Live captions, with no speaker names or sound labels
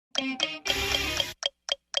Hello,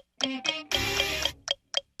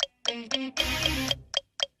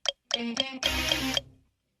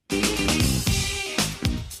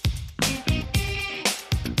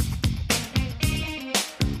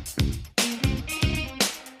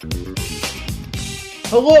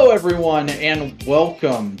 everyone, and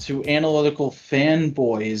welcome to Analytical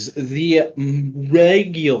Fanboys, the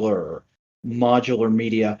regular Modular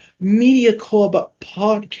Media Club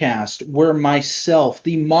podcast, where myself,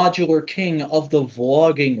 the modular king of the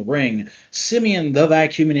vlogging ring, Simeon the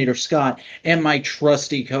Vacuuminator Scott, and my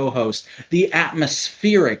trusty co-host, the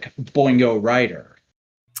atmospheric Boingo Ryder.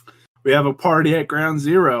 We have a party at Ground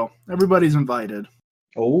Zero. Everybody's invited.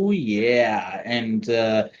 Oh, yeah. And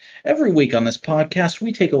every week on this podcast,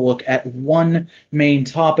 we take a look at one main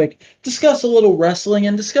topic, discuss a little wrestling,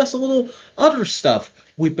 and discuss a little other stuff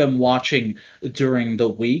we've been watching during the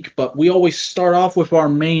week. But we always start off with our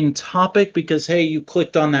main topic because, hey, you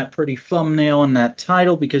clicked on that pretty thumbnail and that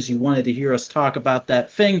title because you wanted to hear us talk about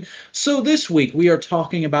that thing. So this week, we are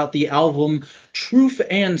talking about the album Truth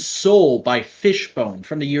and Soul by Fishbone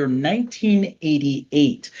from the year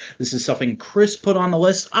 1988. This is something Chris put on the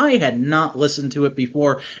list. I had not listened to it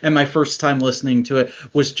before, and my first time listening to it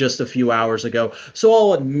was just a few hours ago. So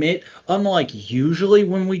I'll admit, unlike usually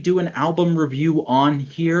when we do an album review on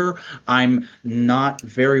here, I'm not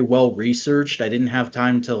very well researched. I didn't have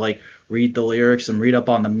time to read the lyrics and read up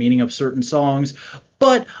on the meaning of certain songs.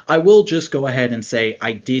 But I will just go ahead and say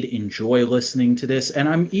I did enjoy listening to this, and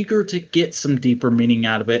I'm eager to get some deeper meaning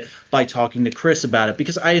out of it by talking to Chris about it,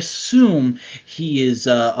 because I assume he is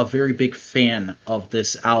a very big fan of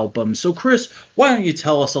this album. So, Chris, why don't you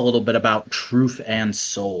tell us a little bit about Truth and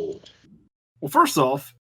Soul? Well, first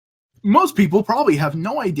off, most people probably have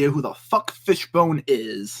no idea who the fuck Fishbone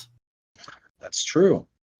is. That's true.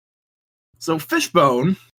 So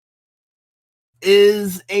Fishbone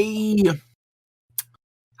is a...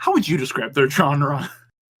 How would you describe their genre?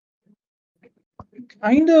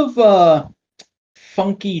 Kind of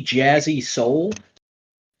funky, jazzy soul.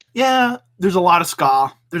 Yeah, there's a lot of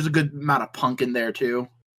ska. There's a good amount of punk in there too.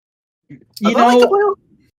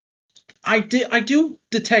 I do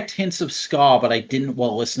detect hints of ska, but I didn't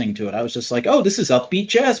while listening to it. I was just like, oh, this is upbeat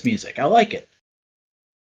jazz music. I like it.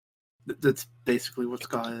 That's basically what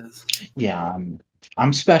ska is. Yeah,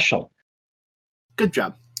 I'm special. Good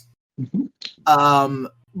job. Mm-hmm.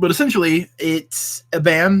 But essentially, it's a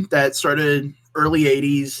band that started early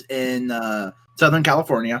 80s in Southern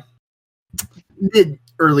California.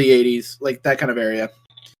 Mid-early 80s, like that kind of area.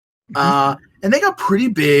 And they got pretty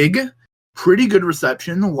big, pretty good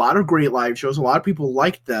reception, a lot of great live shows. A lot of people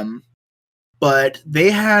liked them. But they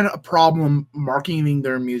had a problem marketing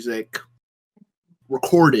their music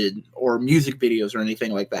recorded or music videos or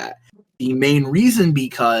anything like that. The main reason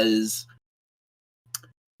because...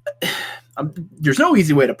 there's no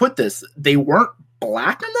easy way to put this. They weren't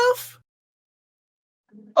black enough.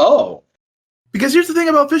 Oh. Because here's the thing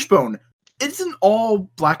about Fishbone. It's an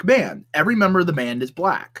all-black band. Every member of the band is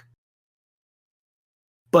black.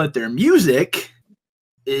 But their music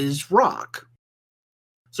is rock.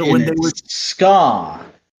 So and when they were ska.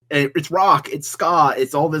 It's rock, it's ska,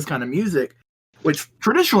 it's all this kind of music, which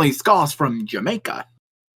traditionally ska's from Jamaica.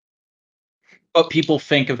 But people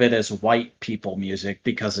think of it as white people music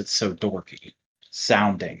because it's so dorky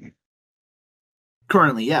sounding.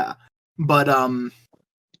 Currently, yeah. But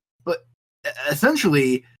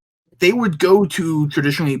essentially, they would go to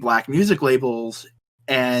traditionally black music labels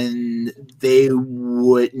and they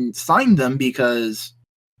wouldn't sign them because,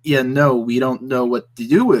 no, we don't know what to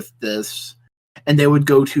do with this. And they would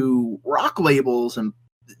go to rock labels and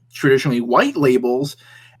traditionally white labels,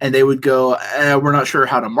 and they would go, we're not sure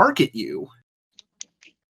how to market you.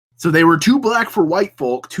 So they were too black for white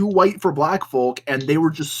folk, too white for black folk, and they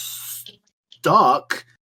were just stuck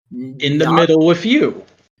in the middle with you.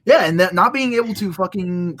 Yeah, and that not being able to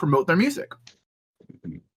fucking promote their music.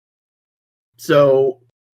 So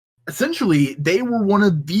essentially, they were one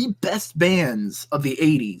of the best bands of the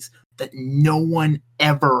 80s that no one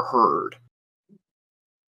ever heard.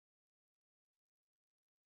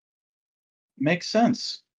 Makes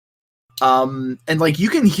sense. And you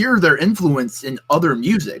can hear their influence in other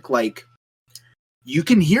music. You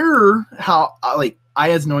can hear how I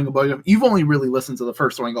as an Oingo Boingo, you've only really listened to the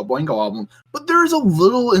first Oingo Boingo album, but there's a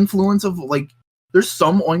little influence of there's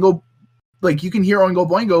some Oingo, you can hear Oingo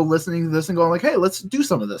Boingo listening to this and going hey, let's do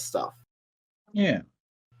some of this stuff. Yeah.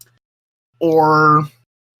 Or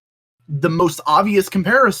the most obvious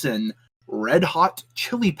comparison, Red Hot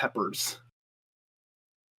Chili Peppers.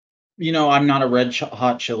 I'm not a Red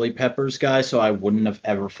Hot Chili Peppers guy, so I wouldn't have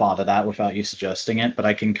ever thought of that without you suggesting it, but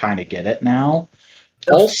I can kind of get it now.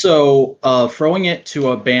 Also, throwing it to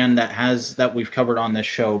a band that we've covered on this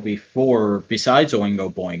show before, besides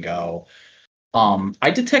Oingo Boingo, I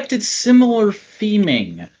detected similar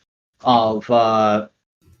theming of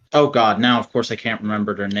oh god, now of course I can't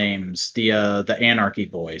remember their names. The Anarchy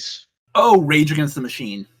Boys. Oh, Rage Against the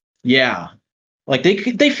Machine. Yeah, like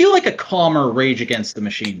they feel like a calmer Rage Against the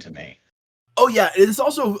Machine to me. Oh yeah, it's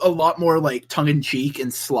also a lot more like tongue in cheek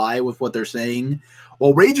and sly with what they're saying.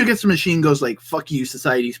 Well, Rage Against the Machine goes like, "Fuck you,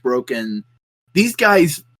 society's broken." These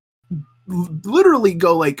guys literally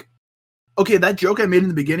go like, "Okay, that joke I made in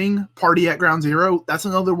the beginning, Party at Ground Zero, that's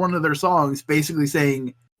another one of their songs, basically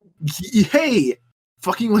saying, hey,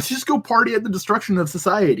 fucking let's just go party at the destruction of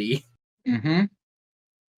society." Mm-hmm.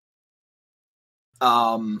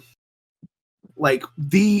 Like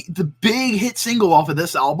the big hit single off of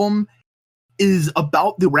this album is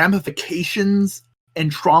about the ramifications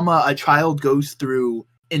and trauma a child goes through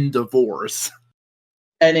in divorce.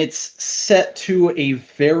 And it's set to a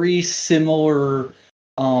very similar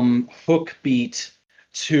hook beat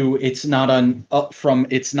to It's Not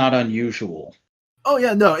Unusual. Oh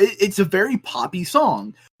yeah, no, it's a very poppy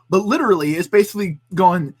song, but literally it's basically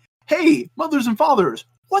going, "Hey, mothers and fathers,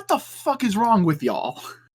 what the fuck is wrong with y'all?"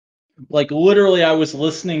 Like literally, I was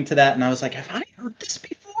listening to that and I was like, "Have I heard this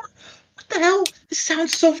before? What the hell? This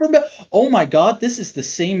sounds so familiar. Oh my god, this is the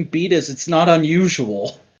same beat as It's Not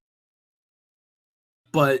Unusual."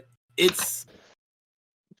 But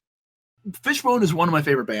Fishbone is one of my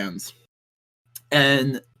favorite bands.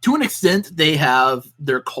 And to an extent, they have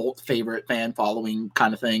their cult favorite fan following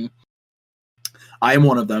kind of thing. I am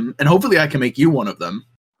one of them, and hopefully I can make you one of them.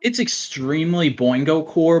 It's extremely Boingo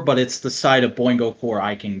core, but it's the side of Boingo core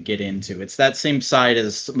I can get into. It's that same side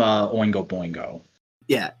as Oingo Boingo.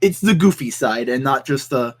 Yeah, it's the goofy side and not just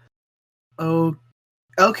the, oh,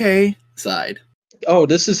 okay side. Oh,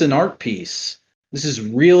 this is an art piece. This is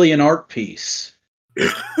really an art piece.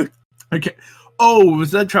 Okay. Oh,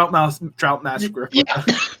 was that Trout Massacre? Yeah.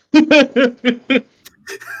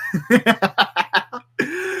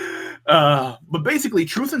 But basically,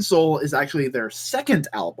 Truth and Soul is actually their second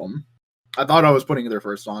album. I thought I was putting their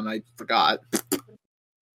first on. I forgot.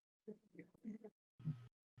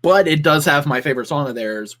 But it does have my favorite song of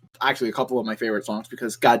theirs. Actually, a couple of my favorite songs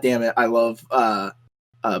because, god damn it, I love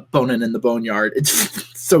Bonin' in the Boneyard.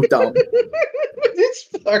 It's so dumb. It's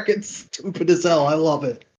fucking stupid as hell. I love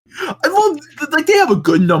it. I love, like, they have a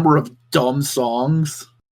good number of dumb songs.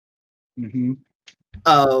 Mm-hmm.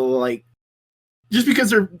 Like, just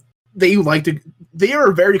because they are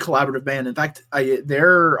a very collaborative band. In fact,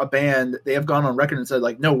 they're a band, they have gone on record and said,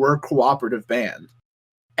 like, no, we're a cooperative band.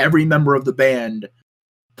 Every member of the band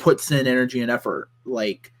puts in energy and effort.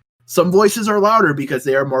 Like, some voices are louder because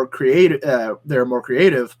they are more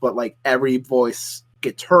creative, but like every voice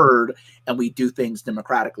gets heard and we do things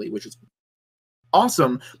democratically, which is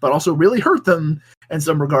awesome, but also really hurt them in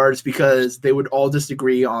some regards because they would all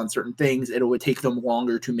disagree on certain things and it would take them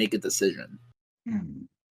longer to make a decision.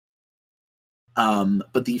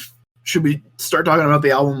 But should we start talking about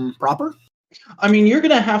the album proper? I mean, you're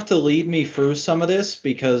gonna have to lead me through some of this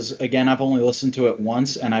because, again, I've only listened to it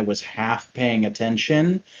once and I was half paying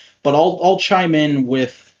attention. But I'll chime in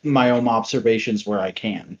with my own observations where I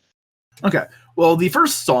can. Okay. Well, the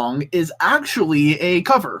first song is actually a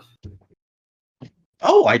cover.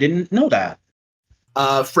 Oh, I didn't know that.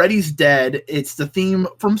 Freddy's Dead. It's the theme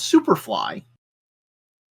from Superfly.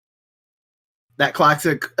 That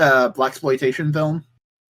classic blaxploitation film.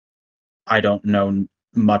 I don't know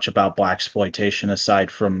much about blaxploitation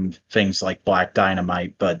aside from things like Black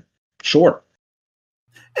Dynamite, but sure.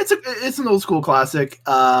 It's an old school classic.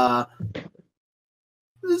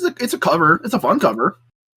 It's a cover. It's a fun cover.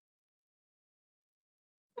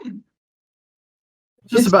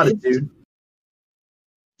 Just about it, dude.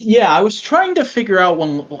 Yeah, I was trying to figure out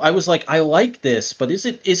when I was like, I like this, but is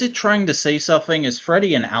it trying to say something? Is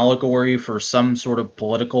Freddy an allegory for some sort of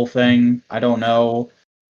political thing? I don't know.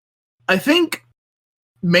 I think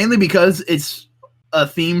mainly because it's a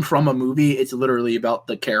theme from a movie, it's literally about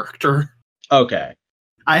the character. Okay.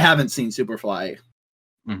 I haven't seen Superfly,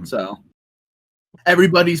 so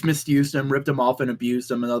everybody's misused him, ripped him off, and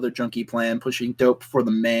abused him. Another junkie plan, pushing dope for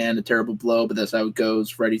the man, a terrible blow, but that's how it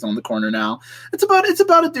goes. Freddy's on the corner now. It's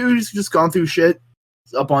about a dude who's just gone through shit,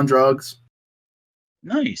 up on drugs.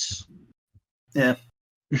 Nice. Yeah.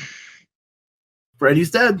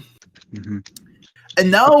 Freddy's dead. Mm-hmm.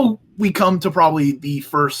 And now we come to probably the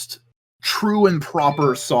first true and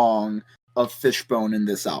proper song of Fishbone in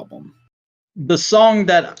this album. The song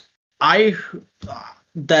that I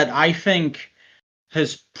think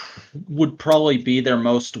would probably be their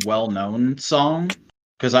most well-known song.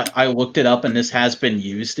 because I looked it up and this has been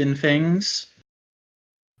used in things.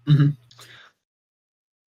 Mm-hmm.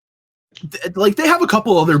 Like they have a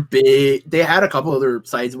couple other they had a couple other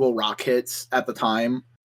sizable rock hits at the time.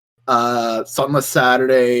 Sunless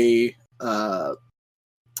Saturday,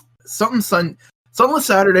 Sunless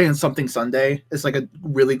Saturday and Something Sunday is like a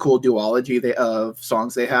really cool duology of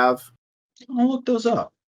songs they have. I'll look those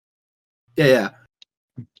up. Yeah.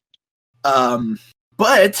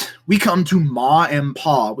 But we come to Ma and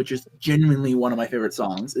Pa, which is genuinely one of my favorite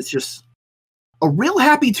songs. It's just a real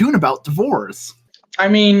happy tune about divorce. I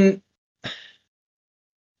mean,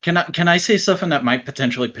 can I say something that might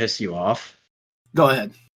potentially piss you off? Go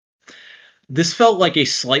ahead. This felt like a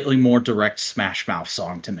slightly more direct Smash Mouth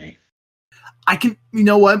song to me. You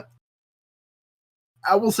know what?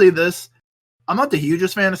 I will say this. I'm not the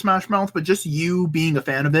hugest fan of Smash Mouth, but just you being a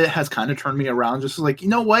fan of it has kind of turned me around. Just like, you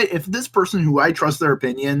know what? If this person who I trust their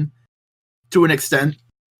opinion to an extent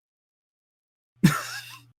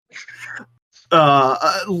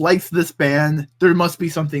likes this band, there must be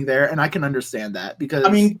something there, and I can understand that because I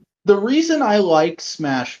mean, the reason I like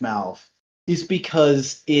Smash Mouth is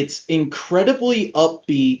because it's incredibly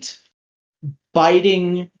upbeat,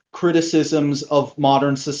 biting criticisms of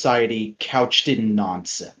modern society couched in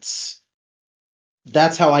nonsense.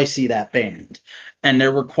 That's how I see that band. And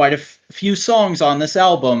there were quite a few songs on this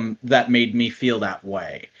album that made me feel that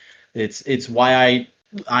way. It's why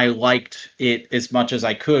I liked it as much as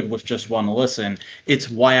I could with just one listen.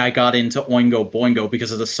 It's why I got into Oingo Boingo,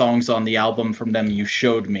 because of the songs on the album from them you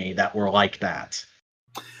showed me that were like that.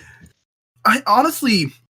 I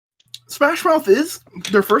honestly, Smash Mouth is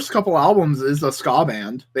their first couple albums is a ska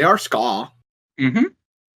band. They are ska. Mm-hmm.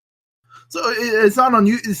 So it's not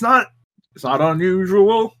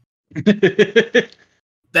unusual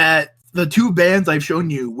that the two bands I've shown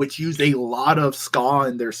you, which use a lot of ska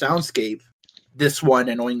in their soundscape, this one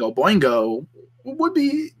and Oingo Boingo,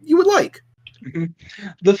 you would like. Mm-hmm.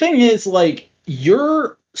 The thing is, like,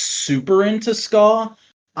 you're super into ska.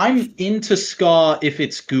 I'm into ska if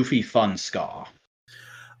it's goofy, fun ska.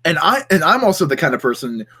 And I'm also the kind of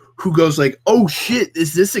person who goes like, oh shit,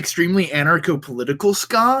 is this extremely anarcho-political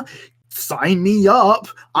ska? Sign me up.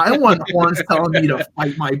 I want horns telling me to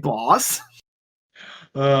fight my boss.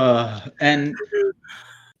 And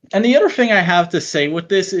the other thing I have to say with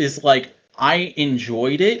this is, like, I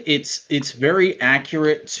enjoyed it. It's very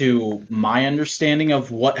accurate to my understanding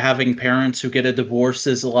of what having parents who get a divorce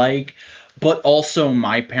is like, but also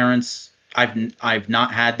my parents, I've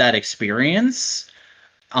not had that experience.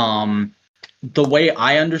 The way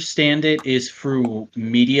I understand it is through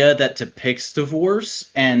media that depicts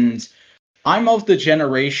divorce, and I'm of the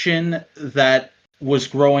generation that was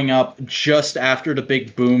growing up just after the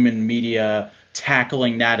big boom in media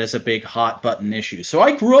tackling that as a big hot button issue. So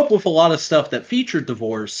I grew up with a lot of stuff that featured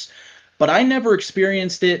divorce, but I never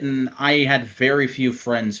experienced it, and I had very few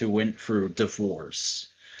friends who went through divorce.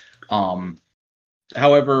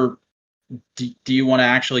 However, do you want to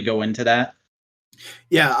actually go into that?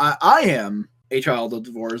 Yeah, I am a child of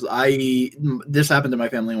divorce. This happened to my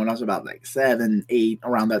family when I was about like 7, 8,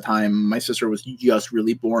 around that time. My sister was just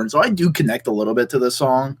really born, so I do connect a little bit to this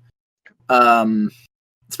song,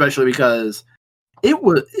 especially because I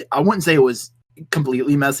wouldn't say it was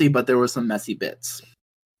completely messy, but there were some messy bits.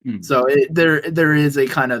 Mm-hmm. So there is a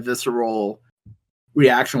kind of visceral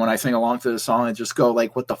reaction when I sing along to the song and just go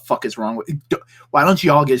like, "What the fuck is wrong with? Why don't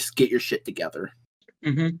you all just get your shit together?"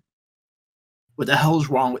 Mm-hmm. What the hell is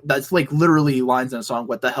wrong with? That's like literally lines in a song.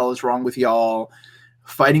 What the hell is wrong with y'all?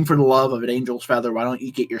 Fighting for the love of an angel's feather. Why don't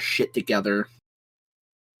you get your shit together?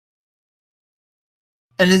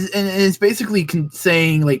 And it's basically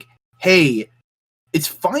saying like, hey, it's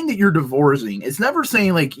fine that you're divorcing. It's never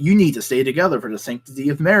saying like you need to stay together for the sanctity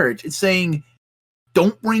of marriage. It's saying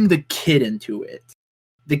don't bring the kid into it.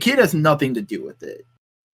 The kid has nothing to do with it.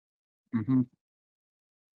 Mm-hmm.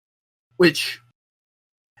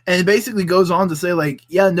 And it basically goes on to say, like,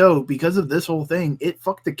 yeah, no, because of this whole thing, it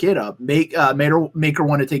fucked the kid up. Make her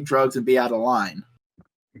want to take drugs and be out of line.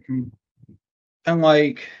 Mm-hmm. And,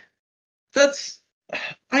 like,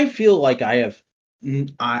 I feel like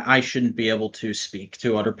I shouldn't be able to speak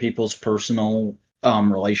to other people's personal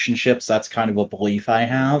relationships. That's kind of a belief I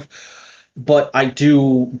have. But I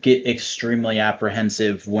do get extremely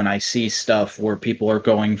apprehensive when I see stuff where people are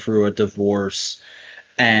going through a divorce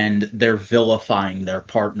and they're vilifying their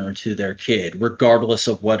partner to their kid, regardless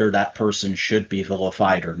of whether that person should be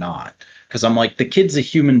vilified or not. Because I'm like, the kid's a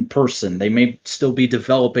human person. They may still be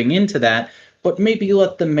developing into that, but maybe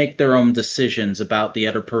let them make their own decisions about the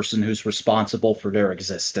other person who's responsible for their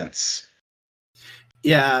existence.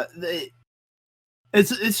 Yeah.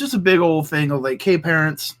 It's just a big old thing of like, hey,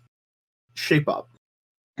 parents, shape up.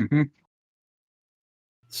 Mm-hmm.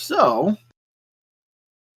 So,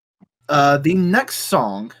 the next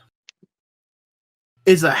song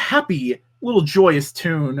is a happy, little joyous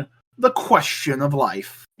tune, "The Question of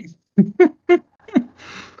Life."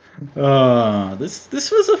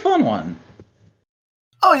 This was a fun one.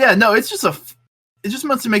 Oh yeah, no, it just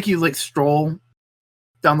meant to make you like stroll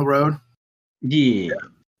down the road. Yeah.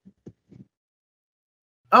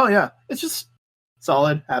 Oh yeah, it's just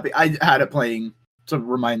solid, happy. I had it playing to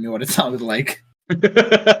remind me what it sounded like.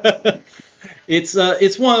 It's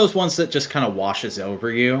one of those ones that just kind of washes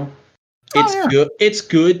over you. It's yeah. good. It's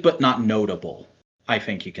good, but not notable, I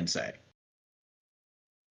think you can say.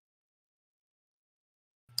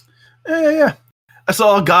 Yeah. I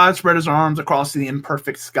saw God spread his arms across the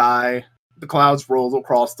imperfect sky. The clouds rolled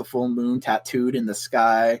across the full moon, tattooed in the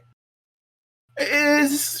sky.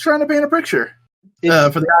 It's trying to paint a picture. For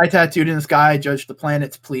the eye tattooed in the sky, judged the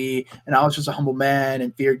planet's plea, and I was just a humble man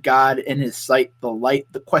and feared God in his sight. The light,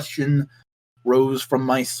 the question rose from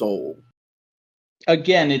my soul.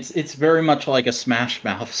 Again, it's very much like a Smash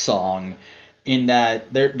Mouth song, in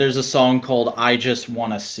that there's a song called "I Just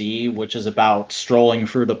Wanna See," which is about strolling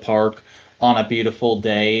through the park on a beautiful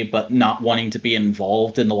day, but not wanting to be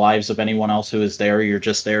involved in the lives of anyone else who is there. You're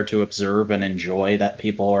just there to observe and enjoy that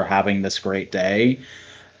people are having this great day.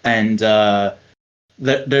 And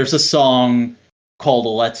there's a song called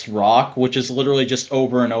 "Let's Rock," which is literally just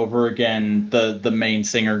over and over again the main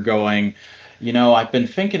singer going, you know, I've been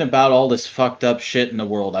thinking about all this fucked up shit in the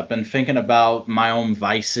world. I've been thinking about my own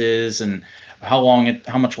vices and how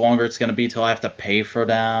much longer it's going to be till I have to pay for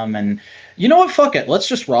them. And you know what? Fuck it. Let's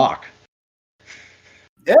just rock.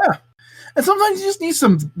 Yeah. And sometimes you just need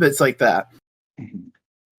some bits like that.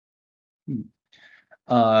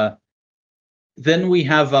 Then we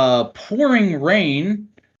have Pouring Rain,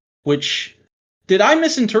 which, did I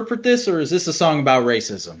misinterpret this, or is this a song about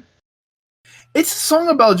racism? It's a song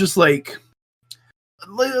about just like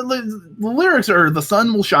the lyrics are: the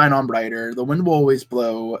sun will shine on brighter, the wind will always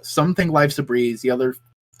blow. Some think life's a breeze,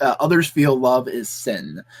 others feel love is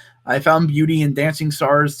sin. I found beauty in dancing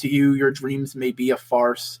stars. To you, your dreams may be a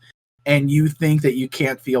farce, and you think that you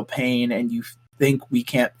can't feel pain, and you think we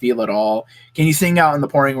can't feel it all. Can you sing out in the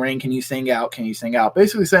pouring rain? Can you sing out? Can you sing out?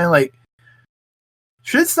 Basically saying like,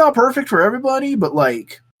 shit's not perfect for everybody, but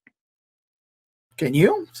like, can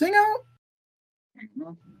you sing out?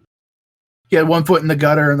 He had one foot in the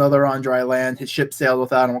gutter, another on dry land. His ship sailed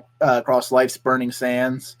without him across life's burning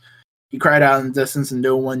sands. He cried out in the distance, and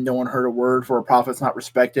no one heard a word, for a prophet's not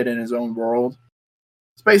respected in his own world.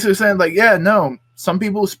 It's basically saying, like, yeah, no, some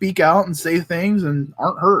people speak out and say things and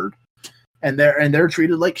aren't heard, and they're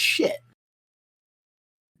treated like shit.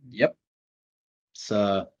 Yep. It's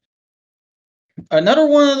another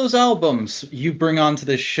one of those albums you bring onto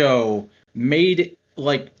this show, made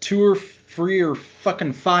like 2 or 3 or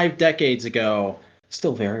fucking 5 decades ago,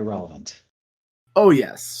 still very relevant. Oh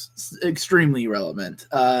yes, it's extremely relevant.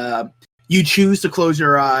 You choose to close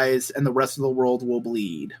your eyes, and the rest of the world will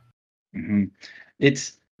bleed. Mm-hmm.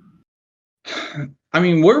 It's, I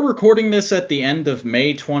mean, we're recording this at the end of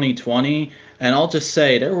May 2020, and I'll just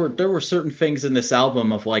say there were certain things in this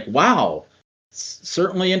album of like, wow, it's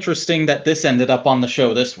certainly interesting that this ended up on the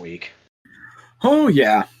show this week. Oh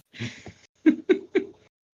yeah.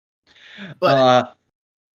 But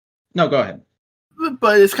no, go ahead.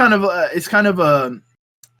 But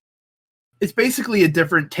it's basically a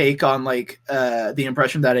different take on like the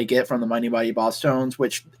impression that I get from the Mighty Mighty Boss Tones,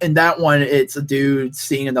 which in that one it's a dude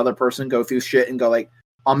seeing another person go through shit and go like,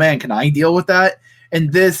 oh man, can I deal with that?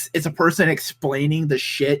 And this it's a person explaining the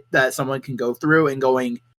shit that someone can go through and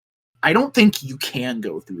going, I don't think you can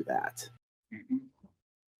go through that. Mm-hmm.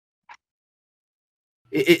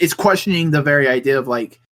 It's questioning the very idea of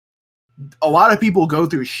like, a lot of people go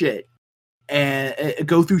through shit and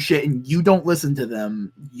you don't listen to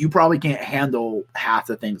them. You probably can't handle half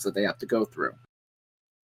the things that they have to go through.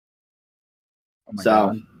 Oh my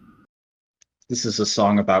God. This is a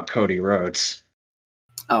song about Cody Rhodes.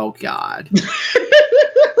 Oh God.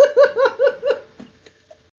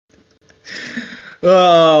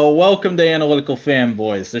 Oh, welcome to Analytical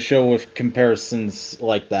Fanboys, the show with comparisons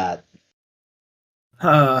like that.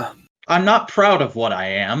 I'm not proud of what I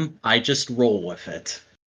am. I just roll with it.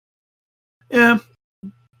 Yeah,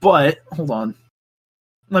 but hold on.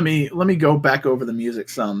 Let me go back over the music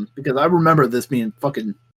some, because I remember this being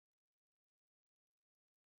fucking.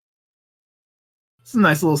 It's a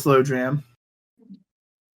nice little slow jam.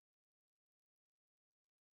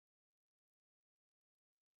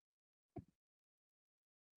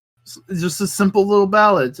 It's just a simple little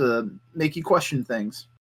ballad to make you question things.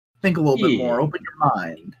 Think a little bit more. Open your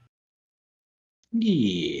mind.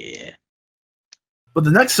 Yeah. But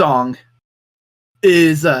the next song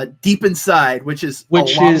is Deep Inside, which is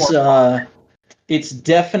it's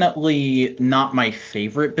definitely not my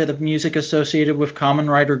favorite bit of music associated with Kamen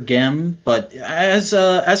Rider Gem, but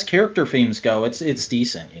as character themes go, it's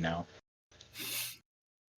decent, you know.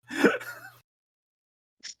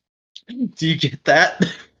 Do you get that?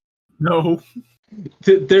 No.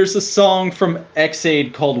 There's a song from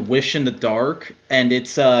Xaid called "Wish in the Dark," and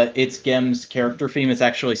it's Gem's character theme. It's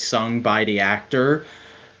actually sung by the actor.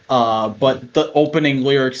 But the opening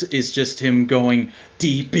lyrics is just him going,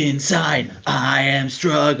 "Deep inside, I am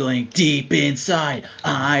struggling. Deep inside,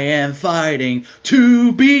 I am fighting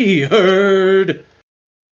to be heard."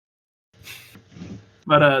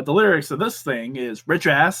 But the lyrics of this thing is rich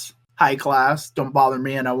ass, high class, don't bother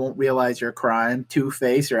me and I won't realize your crime.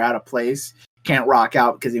 Two-Face, you're out of place. Can't rock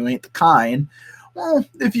out because you ain't the kind. Well,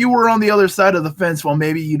 if you were on the other side of the fence, well,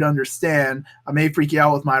 maybe you'd understand. I may freak you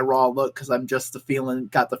out with my raw look because I'm just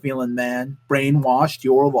got the feeling, man. Brainwashed,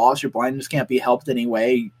 you're lost, your blindness can't be helped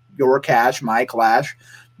anyway. Your cash, my clash,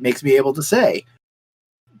 makes me able to say.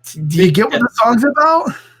 Do you get what the song's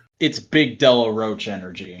about? It's big Della Roach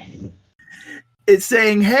energy. It's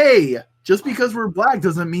saying, hey, just because we're black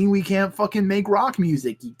doesn't mean we can't fucking make rock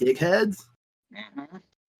music, you dickheads. Mm-hmm.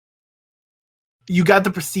 You got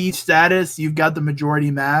the prestige status, you've got the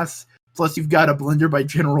majority mass, plus you've got a blender by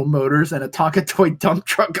General Motors and a Tonka toy dump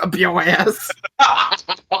truck up your ass.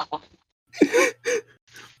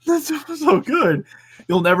 That's so good.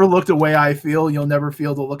 You'll never look the way I feel. You'll never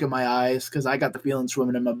feel the look in my eyes because I got the feeling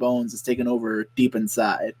swimming in my bones. It's taking over deep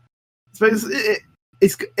inside. It's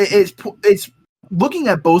looking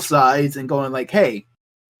at both sides and going like, hey,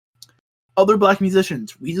 other black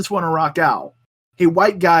musicians, we just want to rock out. Hey,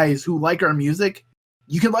 white guys who like our music,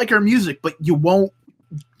 you can like our music, but you won't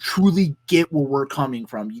truly get where we're coming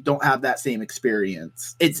from. You don't have that same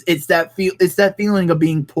experience. It's that feeling of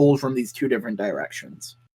being pulled from these two different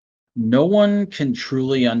directions. No one can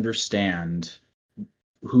truly understand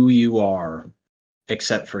who you are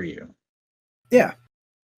except for you. Yeah.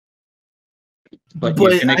 But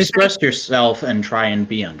you can express yourself and try and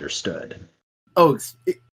be understood. Oh,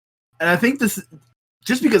 and I think this,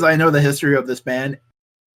 just because I know the history of this band,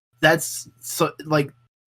 that's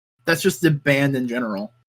just the band in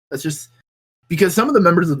general. That's just because some of the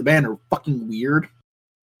members of the band are fucking weird.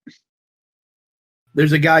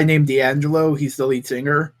 There's a guy named D'Angelo. He's the lead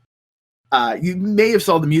singer. You may have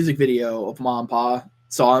saw the music video of Ma and Pa.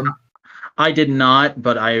 Saw him? I did not,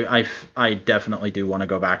 but I definitely do want to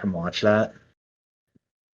go back and watch that.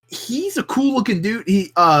 He's a cool looking dude.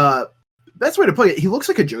 He best way to put it, he looks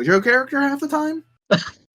like a JoJo character half the time.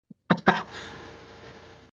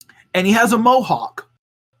 And he has a mohawk,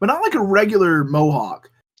 but not like a regular mohawk,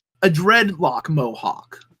 a dreadlock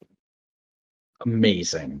mohawk.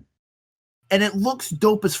 Amazing. And it looks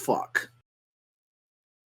dope as fuck.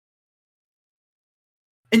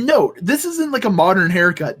 And note, this isn't like a modern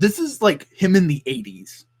haircut. This is like him in the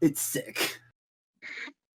 80s. It's sick.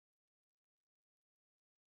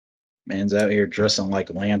 Man's out here dressing like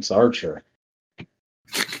Lance Archer.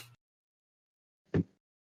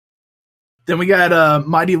 Then we got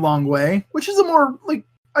Mighty Long Way, which is a more, like,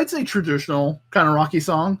 I'd say traditional kind of rocky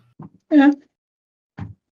song. Yeah.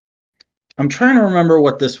 I'm trying to remember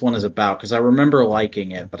what this one is about, because I remember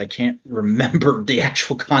liking it, but I can't remember the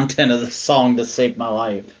actual content of the song to save my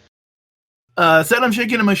life. Said I'm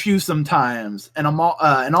shaking in my shoes sometimes, and I'm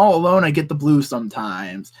all alone. I get the blues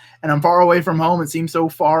sometimes, and I'm far away from home. It seems so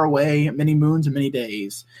far away. Many moons and many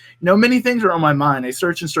days. You know, many things are on my mind. I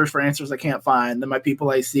search and search for answers I can't find. Then my people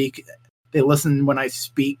I seek, they listen when I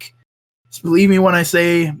speak. Just believe me when I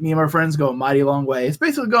say, me and my friends go a mighty long way. It's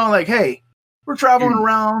basically going like, hey, we're traveling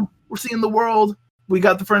around. We're seeing the world. We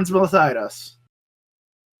got the friends beside us.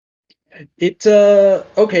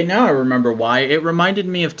 Okay, now I remember why. It reminded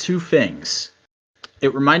me of two things.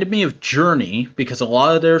 It reminded me of Journey, because a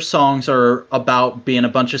lot of their songs are about being a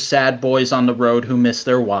bunch of sad boys on the road who miss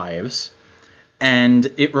their wives.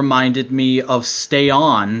 And it reminded me of Stay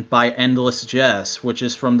On by Endless Jess, which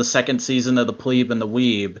is from the second season of The Plebe and the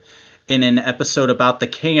Weeb, in an episode about the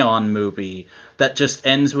K-On! Movie that just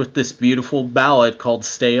ends with this beautiful ballad called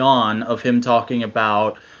Stay On, of him talking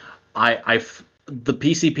about, the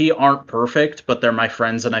PCP aren't perfect, but they're my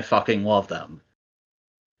friends and I fucking love them.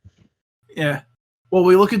 Yeah. Well,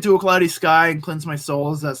 we look into a cloudy sky and cleanse my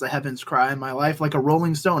souls as the heavens cry in my life like a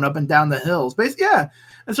rolling stone up and down the hills. Basically, yeah.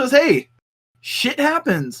 And so it's, hey, shit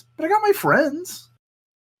happens, but I got my friends.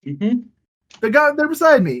 Mm-hmm. They're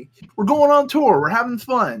beside me. We're going on tour. We're having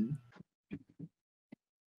fun.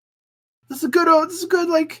 This is a good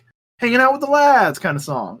like hanging out with the lads kind of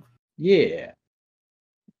song. Yeah.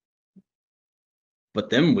 But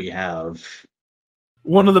then we have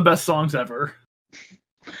one of the best songs ever.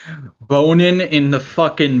 Bonin in the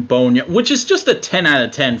fucking Boneyard, which is just a 10 out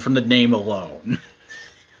of 10 from the name alone.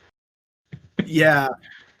 Yeah.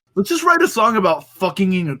 Let's just write a song about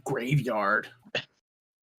fucking in a graveyard.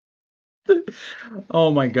 Oh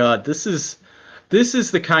my god, this is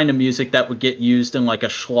the kind of music that would get used in like a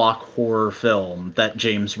schlock horror film that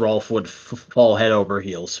James Rolfe would fall head over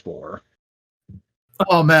heels for.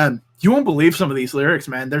 Oh man, you won't believe some of these lyrics,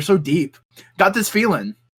 man. They're so deep. Got this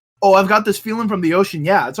feeling. Oh, I've got this feeling from the ocean.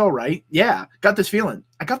 Yeah, it's all right. Yeah, got this feeling.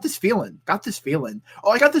 I got this feeling. Got this feeling.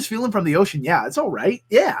 Oh, I got this feeling from the ocean. Yeah, it's all right.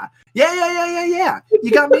 Yeah. Yeah.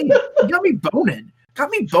 You got me. You got me boning.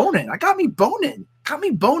 Got me boning. I got me boning. Got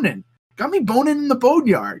me boning. Got me boning in the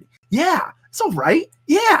boneyard. Yeah, it's all right.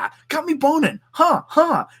 Yeah, got me boning. Huh.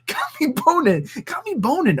 Got me boning. Got me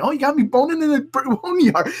boning. Oh, you got me boning in the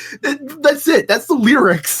boneyard. That's it. That's the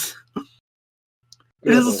lyrics.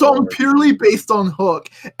 It is a song purely based on hook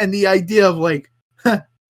and the idea of like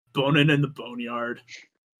boning in the boneyard.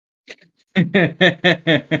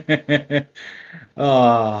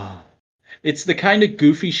 It's the kind of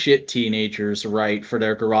goofy shit teenagers write for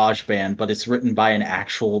their garage band, but it's written by an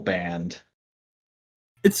actual band.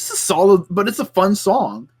 It's a solid, but it's a fun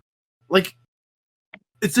song. Like,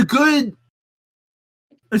 it's just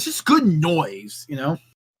good noise, you know?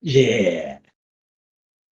 Yeah.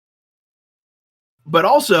 But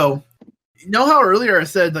also, you know how earlier I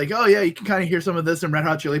said, like, oh yeah, you can kind of hear some of this in Red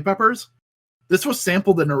Hot Chili Peppers? This was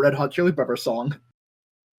sampled in a Red Hot Chili Peppers song.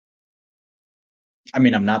 I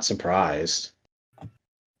mean, I'm not surprised.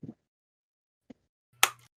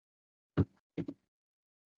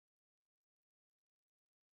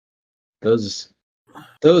 Those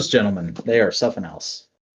gentlemen, they are something else.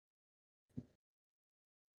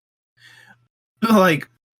 Like,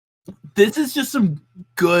 this is just some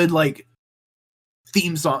good, like,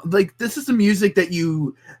 theme song. Like, this is the music that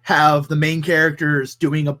you have the main characters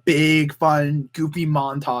doing a big, fun, goofy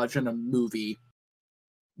montage in a movie.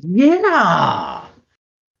 Yeah.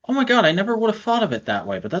 Oh my god, I never would have thought of it that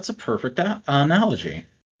way, but that's a perfect analogy.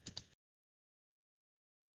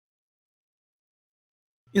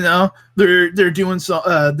 You know, they're doing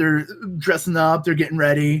they're dressing up, they're getting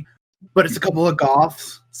ready, but it's a couple of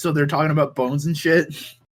goths, so they're talking about bones and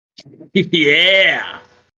shit. Yeah.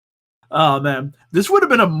 Oh man, this would have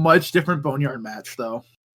been a much different Boneyard match, though.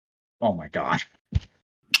 Oh my god.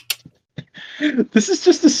 This is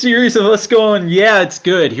just a series of us going, yeah, it's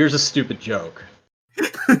good. Here's a stupid joke.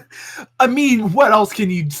 I mean, what else can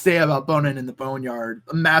you say about Bonin in the Boneyard?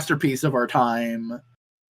 A masterpiece of our time.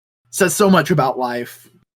 Says so much about life,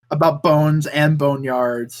 about bones and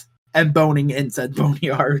boneyards, and boning in said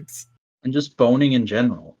boneyards. And just boning in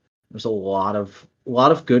general. There's a lot of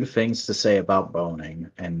good things to say about boning,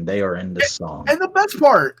 and they are in this song. And the best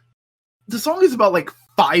part, the song is about like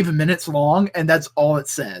 5 minutes long, and that's all it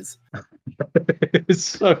says. It's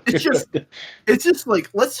so good. It's just like,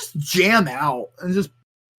 let's just jam out and just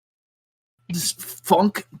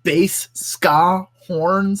funk, bass, ska,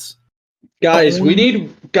 horns. Guys, we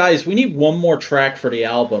need one more track for the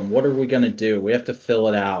album. What are we gonna do? We have to fill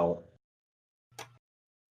it out.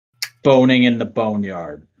 Boning in the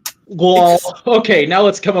boneyard. Well, okay, now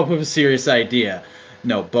let's come up with a serious idea.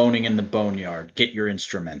 No, boning in the boneyard. Get your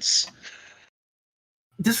instruments.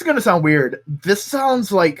 This is gonna sound weird. This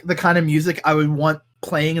sounds like the kind of music I would want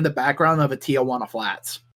playing in the background of a Tijuana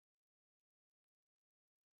Flats.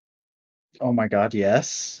 Oh my god,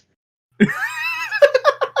 yes.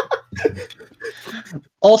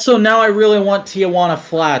 Also, now I really want Tijuana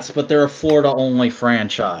Flats, but they're a Florida-only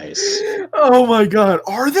franchise. Oh my god,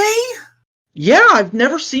 are they? Yeah, I've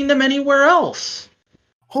never seen them anywhere else.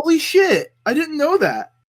 Holy shit, I didn't know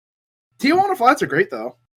that. Tijuana Flats are great,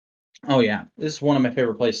 though. Oh yeah, this is one of my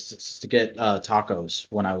favorite places to get tacos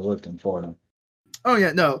when I lived in Florida. Oh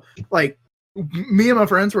yeah, no, like, me and my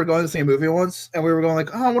friends were going to see a movie once, and we were going like,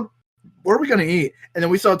 oh, what are we going to eat? And then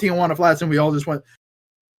we saw Tijuana Flats, and we all just went,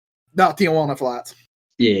 not Tijuana Flats.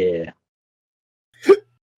 Yeah.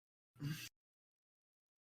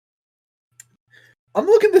 I'm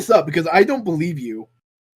looking this up because I don't believe you.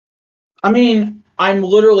 I mean, I'm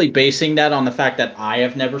literally basing that on the fact that I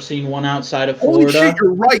have never seen one outside of Florida. Holy shit,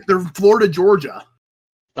 you're right. They're Florida, Georgia.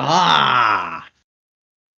 Ah.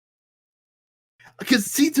 Because,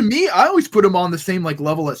 see, to me, I always put them on the same like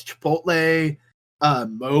level as Chipotle,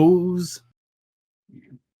 Moe's.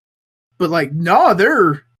 But, like, no,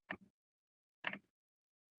 they're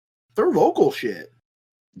local shit.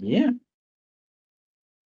 Yeah.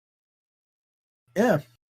 Yeah.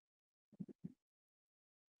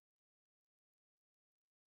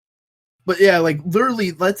 But yeah, like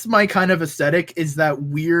literally, that's my kind of aesthetic, is that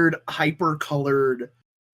weird hyper-colored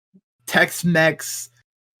Tex-Mex,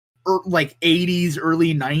 like 80s,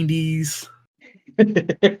 early 90s.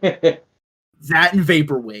 That and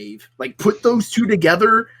Vaporwave. Like, put those two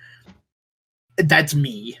together, that's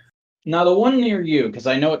me. Now, the one near you, because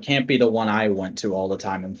I know it can't be the one I went to all the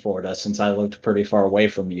time in Florida, since I lived pretty far away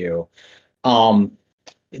from you.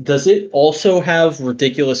 Does it also have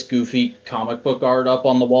ridiculous, goofy comic book art up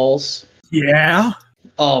on the walls? Yeah.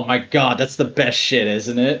 Oh my god, that's the best shit,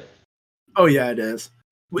 isn't it? Oh yeah, it is.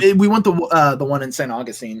 We went the one in St.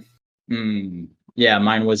 Augustine. Yeah,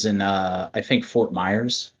 mine was in I think Fort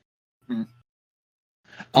Myers.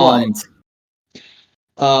 What?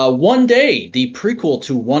 One Day, the prequel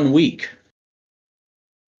to 1 Week.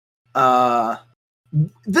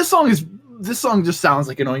 This song just sounds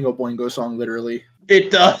like an Oingo Boingo song, literally. It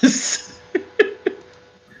does.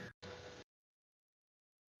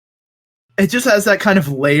 It just has that kind of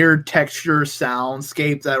layered texture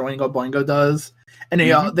soundscape that Oingo Boingo does, and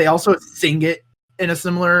they also sing it in a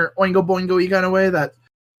similar Oingo Boingo-y kind of way. That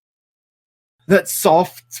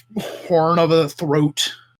soft horn of a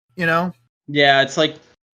throat, you know? Yeah, it's like,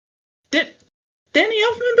 did Danny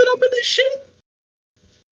Elfman been up in this shit?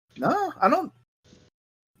 No, I don't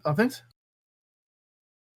think so.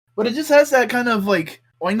 But it just has that kind of like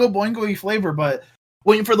Oingo Boingo-y flavor. But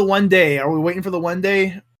waiting for the one day. Are we waiting for the one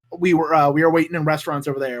day? We are waiting in restaurants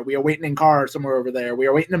over there. We are waiting in cars somewhere over there. We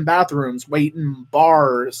are waiting in bathrooms, waiting in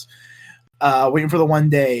bars, waiting for the one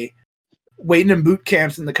day, waiting in boot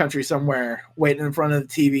camps in the country somewhere, waiting in front of the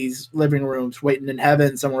TVs, living rooms, waiting in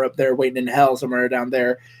heaven somewhere up there, waiting in hell somewhere down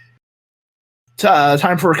there.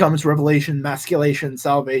 Time for comes revelation, masculation,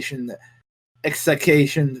 salvation,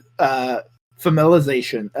 execation,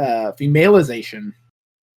 femalization.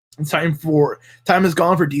 Time is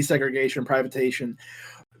gone for desegregation, privatization.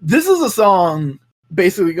 This is a song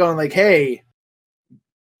basically going like, hey,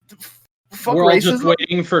 fuck We're racism. all just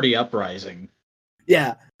waiting for the uprising.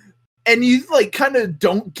 Yeah. And you like kind of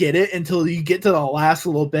don't get it until you get to the last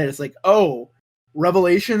little bit. It's like, oh,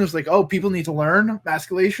 revelation is like, oh, people need to learn.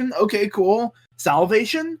 Masculation, okay, cool.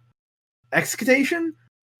 Salvation, excitation,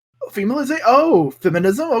 femalization, oh,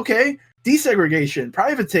 feminism, okay. Desegregation,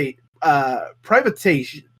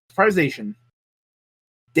 privatization.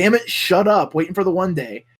 Damn it, shut up. Waiting for the one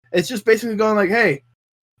day. It's just basically going like, hey,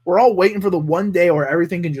 we're all waiting for the one day where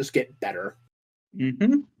everything can just get better.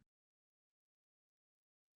 Mm-hmm.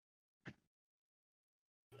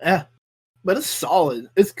 Yeah, but it's solid.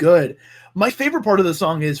 It's good. My favorite part of the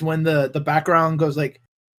song is when the background goes like,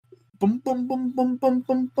 boom, boom, boom, boom, boom,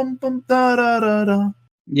 boom, boom, boom, da da da da.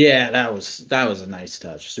 Yeah, that was a nice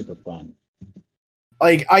touch. Super fun.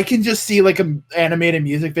 Like, I can just see like an animated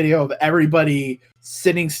music video of everybody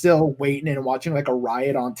sitting still, waiting and watching like a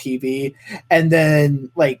riot on TV, and then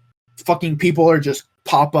like fucking people are just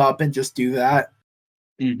pop up and just do that.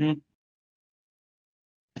 Mm-hmm.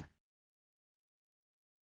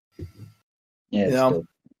 Yeah, it's good.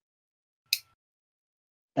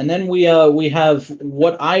 And then we have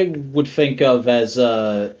what I would think of as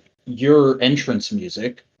your entrance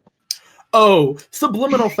music. Oh,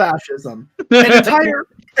 subliminal fascism. An entire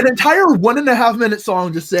 1.5 minute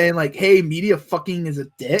song just saying like, hey, media fucking is a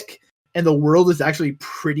dick and the world is actually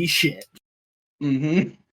pretty shit.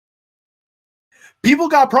 Mm-hmm. People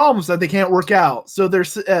got problems that they can't work out, so they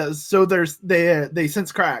sense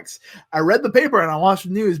cracks. I read the paper and I watched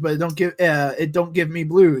the news, but it don't give me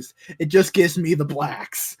blues. It just gives me the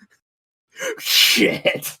blacks.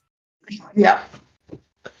 Shit. Yeah.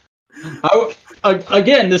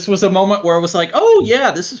 Again, this was a moment where I was like, oh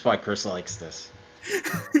yeah, this is why Chris likes this.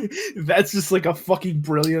 That's just like a fucking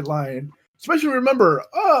brilliant line. Especially remember,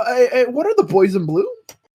 what are the boys in blue?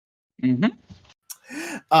 Mm-hmm.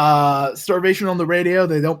 Starvation on the radio,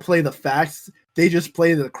 they don't play the facts, they just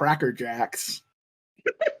play the Cracker Jacks.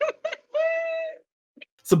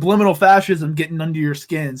 Subliminal fascism getting under your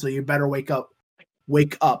skin, so you better wake up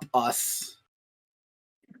us.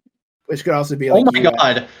 Which could also be like, oh my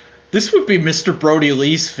god, this would be Mr. Brody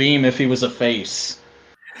Lee's theme if he was a face.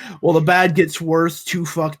 Well, the bad gets worse, too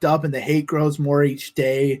fucked up, and the hate grows more each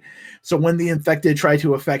day. So when the infected try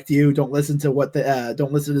to affect you, don't listen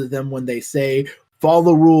to them when they say, follow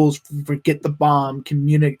the rules, forget the bomb,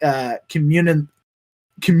 communalistic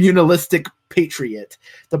patriot.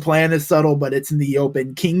 The plan is subtle, but it's in the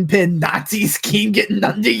open. Kingpin Nazi scheme getting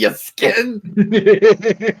under your skin.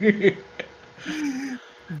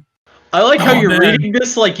 I like how you're reading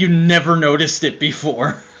this like you never noticed it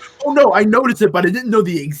before. Oh no, I noticed it, but I didn't know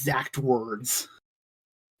the exact words.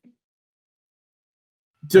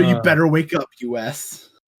 So you better wake up,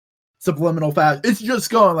 US. Subliminal fast. It's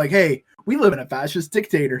just going like, hey, We live in a fascist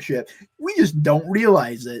dictatorship. We just don't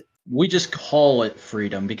realize it. We just call it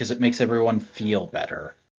freedom because it makes everyone feel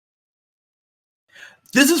better.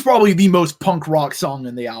 This is probably the most punk rock song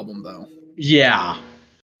in the album, though. Yeah.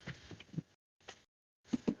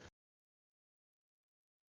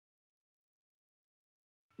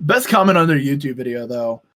 Best comment on their YouTube video,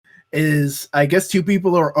 though, is I guess two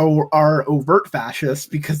people are overt fascists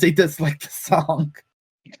because they dislike the song.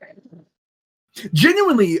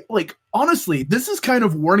 Genuinely, like, honestly, this is kind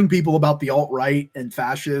of warning people about the alt-right and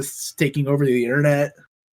fascists taking over the internet.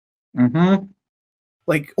 Mm-hmm.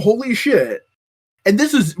 Like, holy shit. And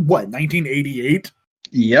this is, what, 1988?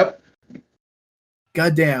 Yep.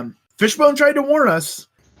 Goddamn. Fishbone tried to warn us,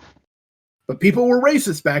 but people were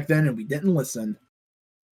racist back then and we didn't listen.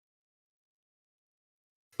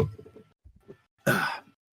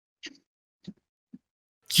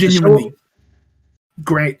 Genuinely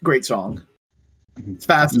great song. It's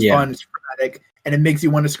fast, it's fun, it's dramatic, and it makes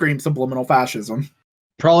you want to scream subliminal fascism.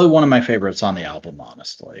 Probably one of my favorites on the album,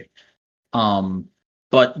 honestly.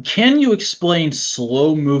 But can you explain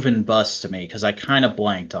Slow Moving Bus to me? Because I kind of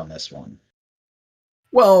blanked on this one.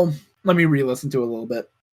 Well, let me re-listen to it a little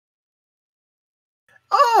bit.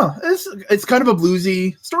 It's kind of a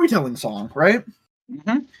bluesy storytelling song, right?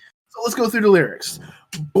 Mm-hmm. So let's go through the lyrics.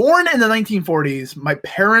 Born in the 1940s, my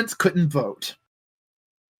parents couldn't vote.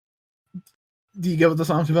 Do you get what the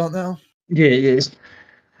song's about now? Yeah, it is.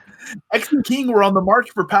 X and King were on the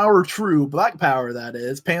march for power, true black power, that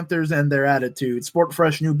is. Panthers and their attitude, sport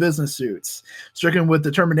fresh new business suits. Stricken with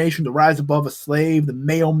determination to rise above a slave, the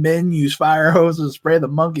male men use fire hoses to spray the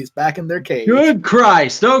monkeys back in their cage. Good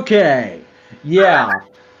Christ, okay. Yeah.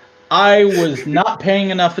 I was not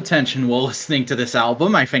paying enough attention while listening to this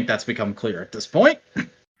album. I think that's become clear at this point.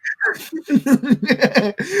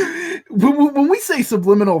 When we say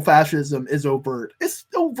subliminal fascism is overt, it's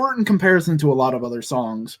overt in comparison to a lot of other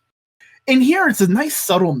songs. And here it's a nice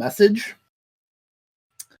subtle message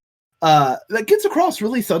that gets across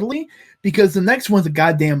really subtly because the next one's a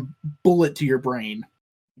goddamn bullet to your brain.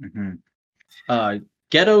 Mm-hmm.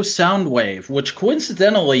 Ghetto Soundwave, which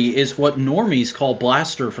coincidentally is what normies call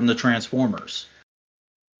Blaster from the Transformers.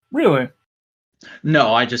 Really?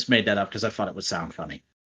 No, I just made that up because I thought it would sound funny.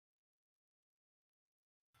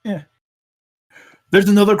 Yeah. There's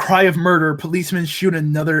another cry of murder. Policemen shoot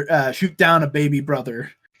down a baby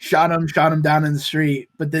brother. Shot him down in the street.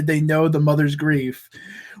 But did they know the mother's grief?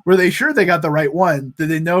 Were they sure they got the right one? Did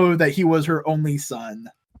they know that he was her only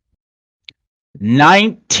son?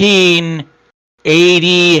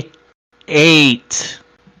 1988.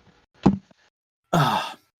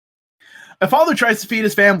 A father tries to feed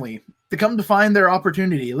his family. They come to find their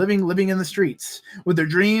opportunity, living in the streets. With their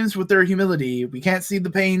dreams, with their humility, we can't see the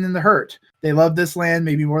pain and the hurt. They love this land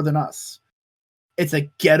maybe more than us. It's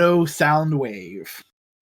a ghetto sound wave.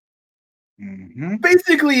 Mm-hmm.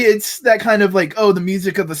 Basically, it's that kind of like, the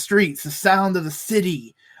music of the streets, the sound of the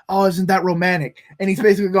city. Oh, isn't that romantic? And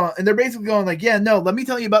they're basically going like, yeah, no, let me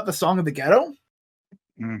tell you about the song of the ghetto.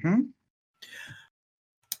 Mm-hmm.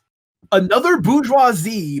 Another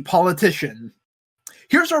bourgeoisie politician.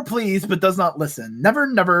 Hears our pleas, but does not listen.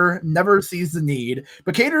 Never sees the need,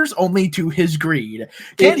 but caters only to his greed.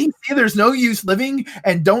 Can't he see there's no use living?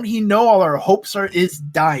 And don't he know all our hopes is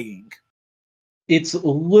dying? It's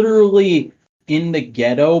literally in the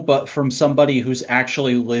ghetto, but from somebody who's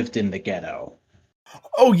actually lived in the ghetto.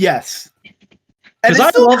 Oh, yes. Because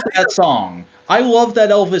I love that song. I love that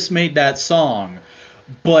Elvis made that song.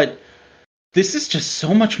 But this is just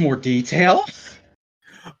so much more detail.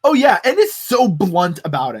 Oh yeah, and it's so blunt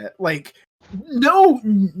about it. Like, no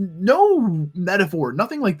metaphor,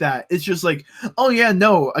 nothing like that. It's just like, oh yeah,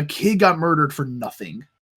 no, a kid got murdered for nothing.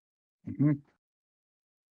 Mm-hmm.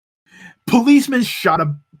 Policeman shot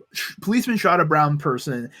a brown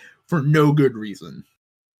person for no good reason.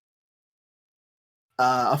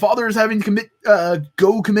 A father is having to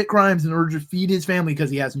commit crimes in order to feed his family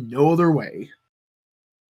because he has no other way.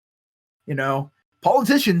 You know,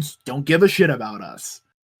 politicians don't give a shit about us.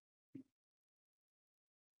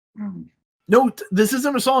 Note, this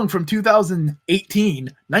isn't a song from 2018,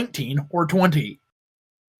 19, or 20.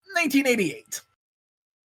 1988.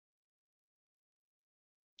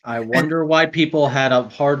 I wonder why people had a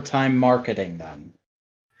hard time marketing them.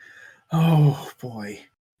 Oh, boy.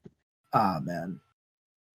 Ah, man.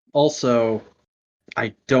 Also,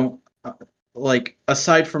 I don't...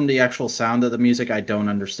 aside from the actual sound of the music, I don't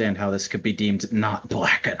understand how this could be deemed not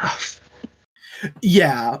black enough.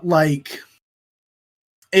 Yeah,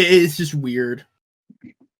 it's just weird.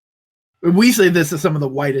 We say this as some of the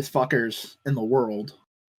whitest fuckers in the world.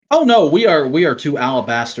 Oh no, we are two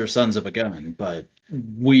alabaster sons of a gun, but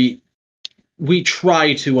we we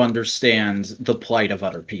try to understand the plight of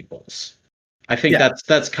other people's. I think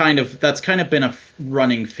that's kind of been a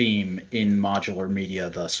running theme in modular media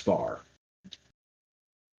thus far.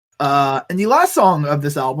 And the last song of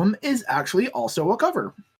this album is actually also a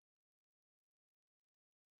cover.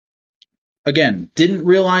 Again, didn't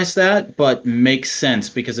realize that, but makes sense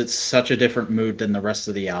because it's such a different mood than the rest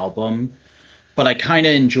of the album. But I kind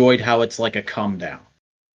of enjoyed how it's like a come down.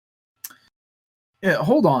 Yeah,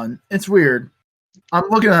 hold on. It's weird. I'm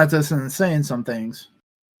looking at this and saying some things.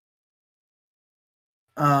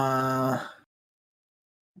 I'm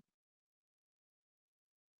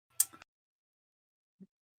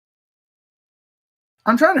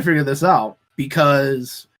trying to figure this out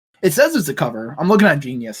because it says it's a cover. I'm looking at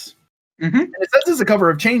Genius. Mm-hmm. And it says it's a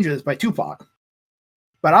cover of Changes by Tupac.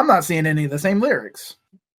 But I'm not seeing any of the same lyrics.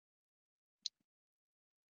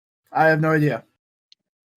 I have no idea.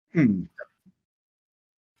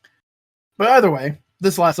 But either way,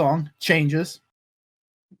 this last song, Changes.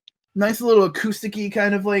 Nice little acoustic-y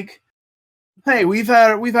kind of like, hey, we've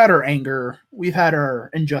had our anger, we've had our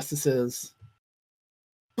injustices.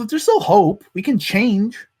 But there's still hope. We can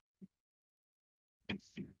change.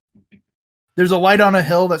 There's a light on a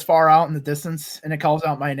hill that's far out in the distance, and it calls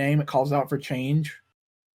out my name. It calls out for change.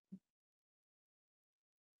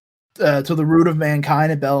 To the root of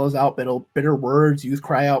mankind, it bellows out bitter words. Youth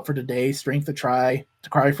cry out for today, strength to cry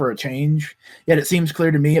for a change. Yet it seems clear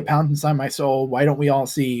to me, it pounds inside my soul. Why don't we all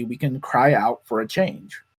see we can cry out for a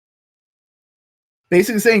change?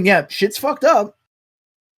 Basically saying, yeah, shit's fucked up,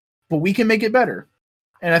 but we can make it better.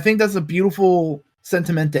 And I think that's a beautiful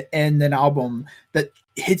sentiment to end an album that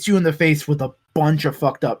hits you in the face with a bunch of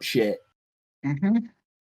fucked up shit. Mm-hmm.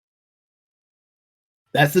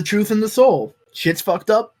 That's the truth in the soul. Shit's fucked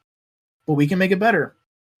up, but we can make it better.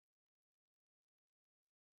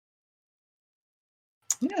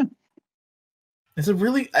 Yeah. It's a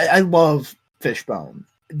really... I love Fishbone.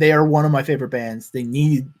 They are one of my favorite bands. They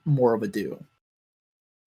need more of a duo.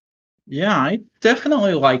 Yeah, I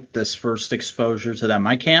definitely like this first exposure to them.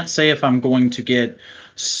 I can't say if I'm going to get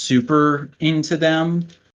super into them,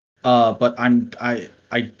 but I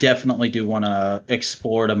definitely do want to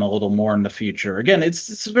explore them a little more in the future. Again,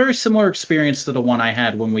 it's a very similar experience to the one I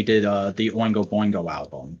had when we did the Oingo Boingo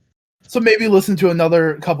album. So maybe listen to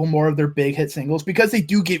another couple more of their big hit singles because they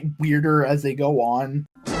do get weirder as they go on.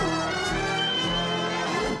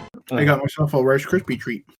 I got myself a Rice Krispie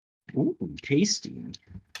treat. Ooh, tasty.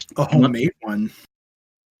 A homemade one.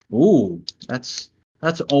 Ooh, that's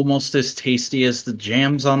almost as tasty as the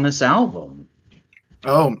jams on this album.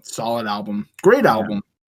 Oh, solid album. Great album.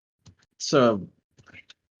 So,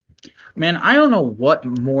 man, I don't know what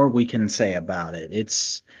more we can say about it.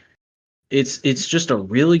 It's just a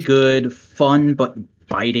really good, fun, but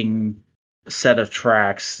biting set of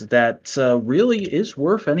tracks that really is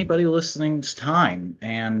worth anybody listening's time.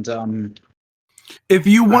 And if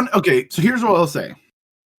you want, okay, so here's what I'll say.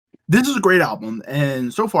 This is a great album,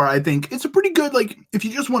 and so far I think it's a pretty good, like, if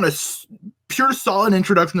you just want a pure solid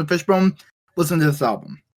introduction to Fishbone, listen to this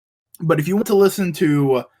album. But if you want to listen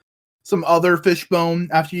to some other Fishbone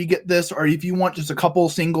after you get this, or if you want just a couple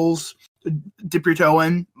singles to dip your toe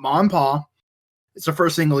in, Ma and Pa, it's the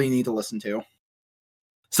first single you need to listen to.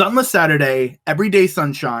 Sunless Saturday, Everyday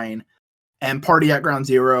Sunshine, and Party at Ground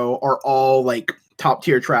Zero are all like top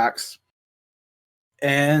tier tracks.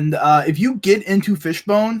 And if you get into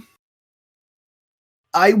Fishbone,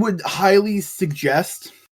 I would highly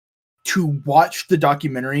suggest to watch the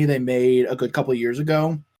documentary they made a good couple of years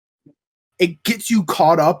ago. It gets you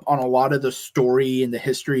caught up on a lot of the story and the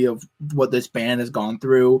history of what this band has gone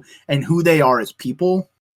through and who they are as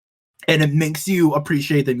people. And it makes you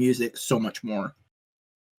appreciate the music so much more.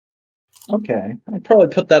 Okay. I'd probably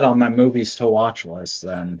put that on my movies to watch list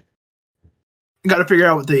then. Got to figure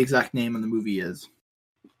out what the exact name of the movie is.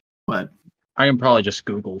 But I can probably just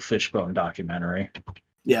Google Fishbone documentary.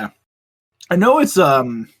 Yeah. I know it's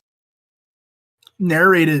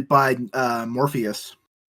narrated by Morpheus.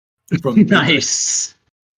 Nice.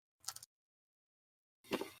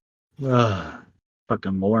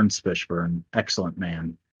 Fucking Lawrence Fishburne. Excellent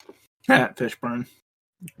man. Fishburne.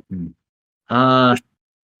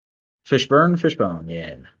 Fishbone,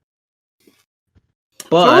 yeah.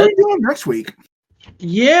 But so what are we doing next week?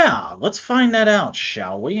 Yeah, let's find that out,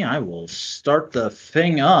 shall we? I will start the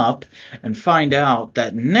thing up and find out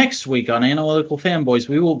that next week on Analytical Fanboys,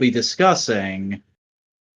 we will be discussing...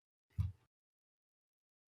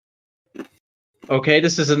 Okay,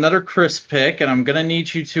 this is another Chris pick, and I'm going to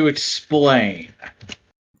need you to explain.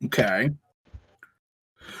 Okay.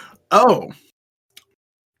 Oh.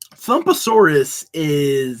 Thumpasaurus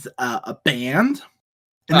is a band.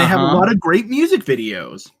 And they have a lot of great music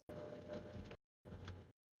videos.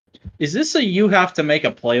 Is this a you have to make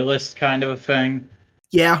a playlist kind of a thing?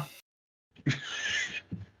 Yeah.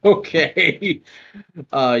 Okay.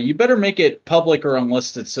 You better make it public or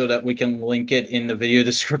unlisted so that we can link it in the video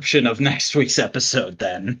description of next week's episode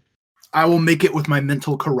then. I will make it with my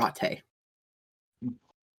mental karate.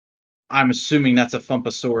 I'm assuming that's a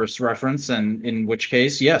Thumpasaurus reference, and in which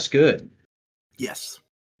case, yes, good. Yes.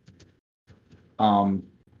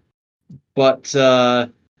 But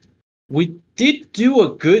we did do a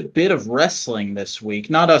good bit of wrestling this week.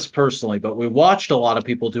 Not us personally, but we watched a lot of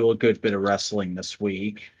people do a good bit of wrestling this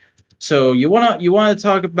week. So you wanna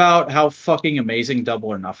talk about how fucking amazing Double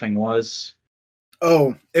or Nothing was?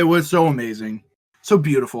 Oh, it was so amazing, so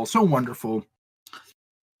beautiful, so wonderful.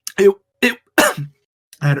 It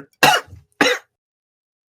had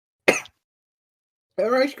a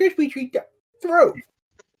Rice Krispie treat throat.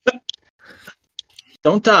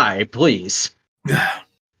 Don't die, please.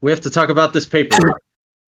 We have to talk about this paper.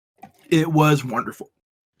 It was wonderful.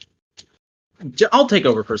 I'll take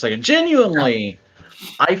over for a second. Genuinely,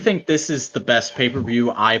 I think this is the best pay-per-view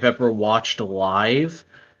I've ever watched live.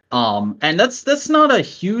 And that's not a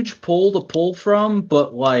huge pull to pull from,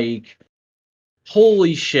 but like,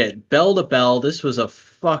 holy shit, bell to bell, this was a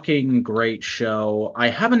fucking great show. I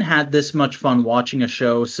haven't had this much fun watching a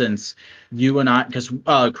show since you and I, because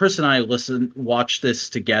Chris and I watched this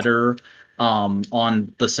together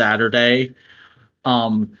on the Saturday.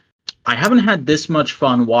 I haven't had this much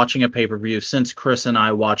fun watching a pay-per-view since Chris and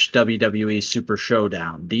I watched WWE Super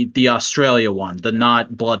Showdown, the Australia one, the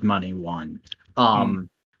not Blood Money one.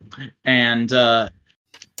 And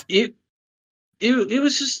it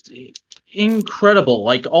was just incredible.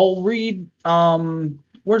 Like, I'll read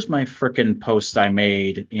where's my frickin' post I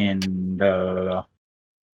made in the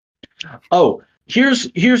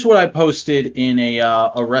here's what I posted in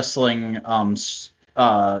a wrestling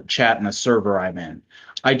chat in a server I'm in.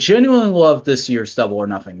 I genuinely love this year's Double or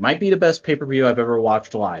Nothing. Might be the best pay-per-view I've ever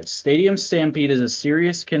watched live. Stadium Stampede is a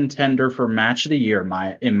serious contender for match of the year,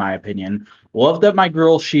 in my opinion. Love that my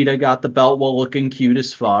girl Sheeta got the belt while looking cute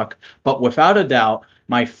as fuck. But without a doubt,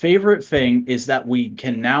 my favorite thing is that we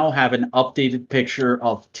can now have an updated picture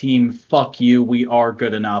of Team Fuck You, We Are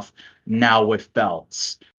Good Enough, now with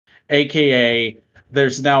belts. AKA,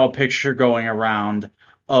 there's now a picture going around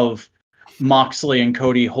of Moxley and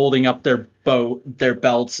Cody holding up their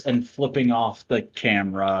belts and flipping off the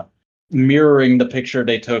camera, mirroring the picture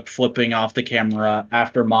they took flipping off the camera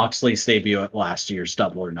after Moxley's debut at last year's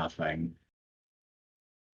Double or Nothing.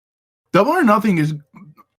 Double or Nothing is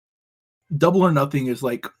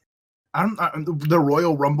like, the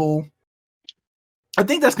Royal Rumble. I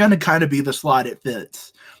think that's going to kind of be the slot it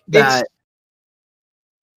fits.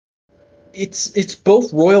 It's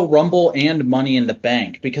both Royal Rumble and Money in the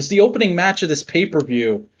Bank, because the opening match of this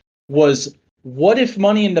pay-per-view was what if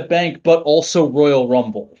Money in the Bank, but also Royal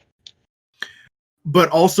Rumble. But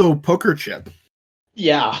also Poker Chip.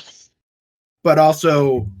 Yeah. But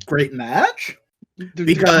also great match.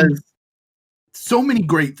 Because so many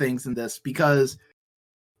great things in this, because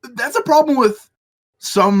that's a problem with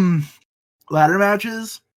some ladder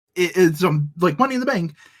matches. It's like Money in the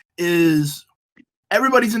Bank is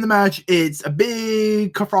everybody's in the match. It's a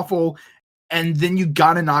big kerfuffle, and then you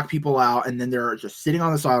gotta knock people out, and then they're just sitting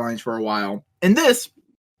on the sidelines for a while. In this,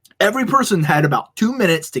 every person had about 2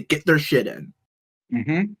 minutes to get their shit in.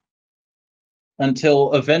 Mm-hmm.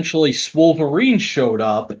 Until eventually Swolverine showed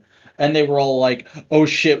up, and they were all like, oh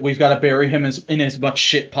shit, we've got to bury him in as much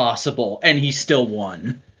shit possible, and he still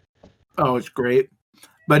won. Oh, it's great.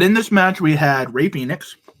 But in this match, we had Rey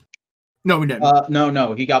Fenix. No, we didn't.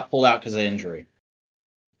 No, he got pulled out because of injury.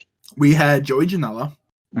 We had Joey Janela.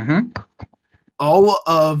 Mm-hmm. All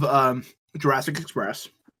of Jurassic Express.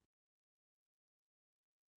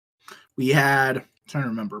 We had, I'm trying to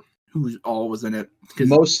remember who all was in it.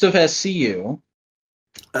 Most of SCU.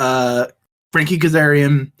 Frankie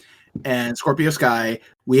Kazarian and Scorpio Sky.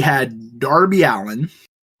 We had Darby Allin.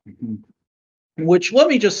 Mm-hmm. Which, let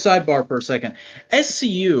me just sidebar for a second.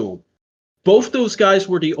 SCU, both those guys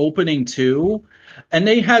were the opening two, and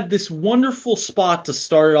they had this wonderful spot to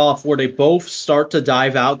start off where they both start to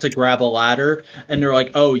dive out to grab a ladder, and they're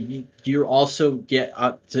like, "Oh, you also get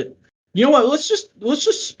up to." You know what? Let's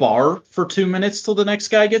just spar for 2 minutes till the next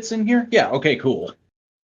guy gets in here. Yeah. Okay. Cool.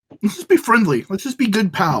 Let's just be friendly. Let's just be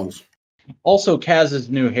good pals. Also, Kaz's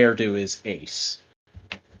new hairdo is ace.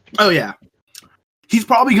 Oh yeah. He's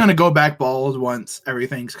probably going to go back bald once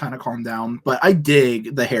everything's kind of calmed down, but I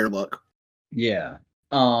dig the hair look. Yeah.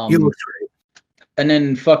 He looks great. And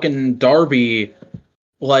then fucking Darby,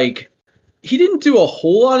 like, he didn't do a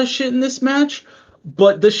whole lot of shit in this match,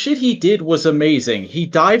 But the shit he did was amazing. He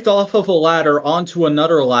dived off of a ladder onto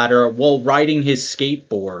another ladder while riding his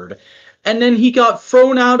skateboard. And then he got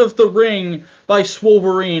thrown out of the ring by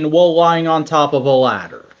Swolverine while lying on top of a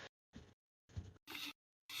ladder.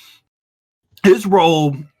 His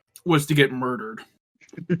role was to get murdered.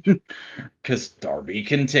 Because Darby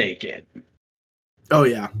can take it. Oh,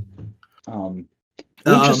 yeah.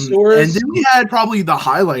 Luchasaurus. And then we had probably the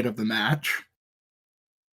highlight of the match.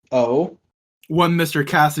 Oh? One Mr.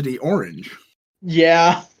 Cassidy Orange.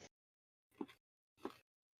 Yeah.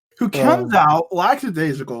 Who comes out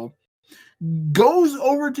lackadaisical, goes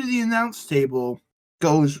over to the announce table,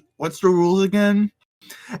 goes, "What's the rules again?"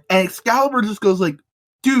 And Excalibur just goes like,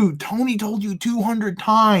 "Dude, Tony told you 200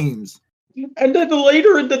 times." And then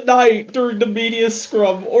later in the night, during the media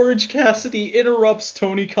scrum, Orange Cassidy interrupts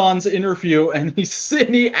Tony Khan's interview, and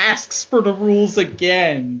he asks for the rules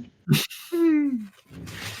again.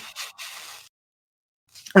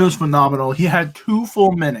 It was phenomenal. He had 2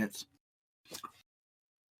 full minutes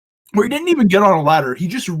where he didn't even get on a ladder. He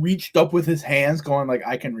just reached up with his hands, going like,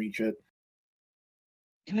 "I can reach it."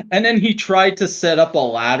 And then he tried to set up a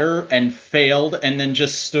ladder and failed, and then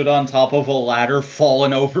just stood on top of a ladder,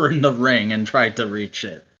 fallen over in the ring, and tried to reach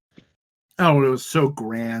it. Oh, it was so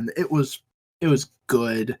grand. It was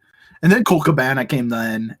good. And then Colt Cabana came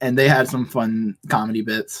in, and they had some fun comedy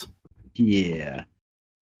bits. Yeah.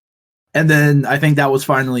 And then I think that was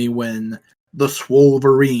finally when the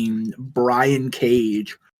Swolverine, Brian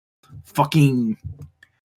Cage,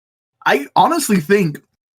 I honestly think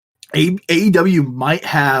AEW might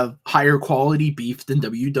have higher quality beef than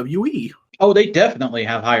WWE. Oh, they definitely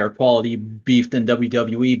have higher quality beef than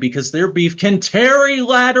WWE because their beef can tear a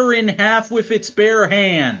ladder in half with its bare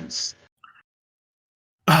hands.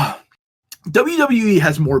 WWE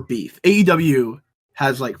has more beef. AEW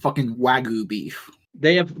has like fucking Wagyu beef.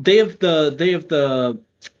 They have the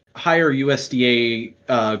higher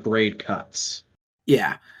USDA grade cuts.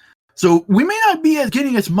 Yeah. So we may not be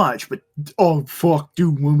getting as much, but oh fuck,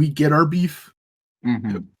 dude, when we get our beef.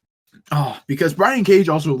 Mm-hmm. Oh, because Brian Cage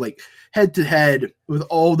also like head to head with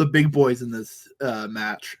all the big boys in this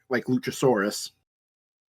match, like Luchasaurus.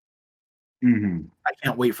 Mm-hmm. I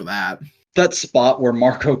can't wait for that. That spot where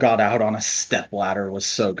Marco got out on a step ladder was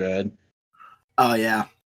so good. Oh yeah.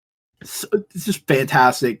 It's just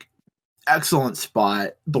fantastic. Excellent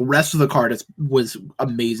spot. The rest of the card was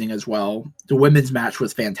amazing as well. The women's match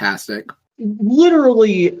was fantastic.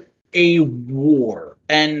 Literally a war.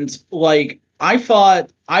 And like,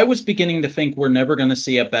 I was beginning to think we're never going to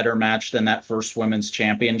see a better match than that first women's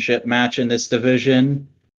championship match in this division.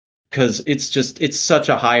 Because it's such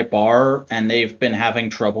a high bar, and they've been having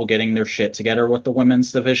trouble getting their shit together with the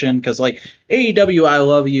women's division. Because, like, AEW, I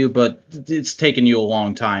love you, but it's taken you a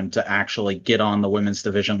long time to actually get on the women's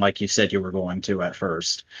division like you said you were going to at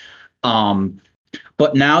first.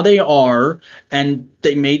 But now they are, and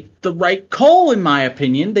they made the right call, in my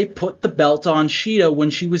opinion. They put the belt on Shida when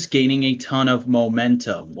she was gaining a ton of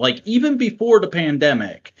momentum. Like, even before the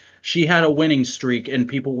pandemic, she had a winning streak, and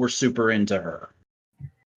people were super into her.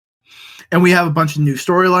 And we have a bunch of new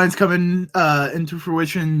storylines coming into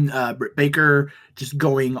fruition. Britt Baker just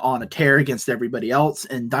going on a tear against everybody else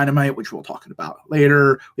in Dynamite, which we'll talk about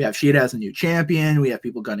later. We have Shida as a new champion. We have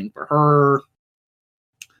people gunning for her.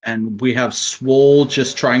 And we have Swole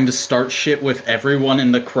just trying to start shit with everyone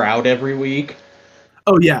in the crowd every week.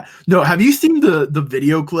 Oh, yeah. No, have you seen the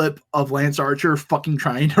video clip of Lance Archer fucking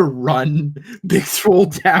trying to run Big Swole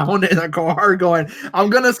down in a car going, "I'm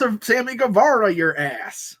going to serve Sammy Guevara your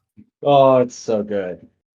ass." Oh, it's so good.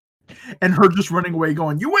 And her just running away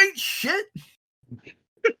going, "You ain't shit."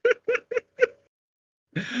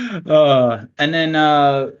 And then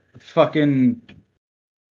fucking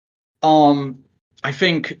I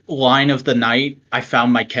think line of the night, I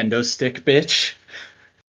found my kendo stick, bitch.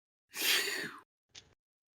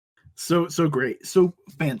 So great. So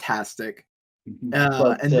fantastic.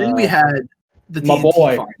 But, and then we had the my TNT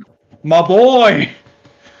boy. final.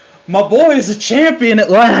 My boy is a champion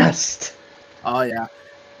at last. Oh, yeah.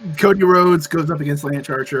 Cody Rhodes goes up against Lance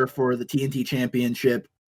Archer for the TNT Championship.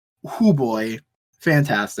 Whoo boy.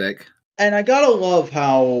 Fantastic. And I gotta love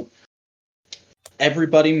how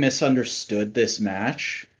everybody misunderstood this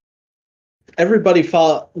match. Everybody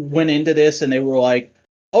went into this and they were like,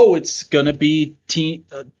 "Oh, it's gonna be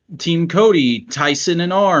Team Cody, Tyson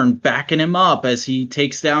and Arn backing him up as he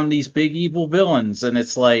takes down these big evil villains." And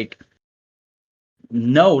it's like,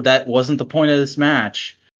 no, that wasn't the point of this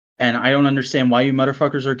match. And I don't understand why you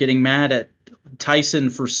motherfuckers are getting mad at Tyson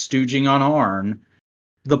for stooging on Arn.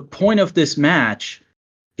 The point of this match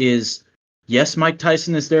is, yes, Mike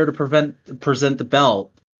Tyson is there to present the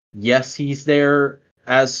belt, Yes, he's there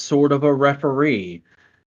as sort of a referee.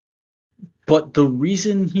 But the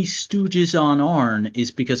reason he stooges on Arn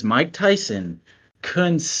is because Mike Tyson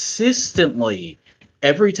consistently,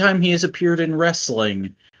 every time he has appeared in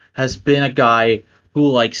wrestling, has been a guy who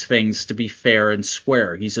likes things to be fair and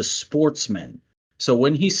square. He's a sportsman. So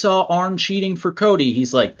when he saw Arn cheating for Cody,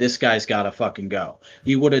 he's like, this guy's gotta fucking go.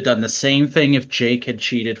 He would have done the same thing if Jake had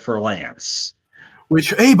cheated for Lance.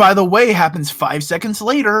 Which, hey, by the way, happens 5 seconds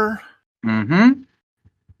later. Mm-hmm.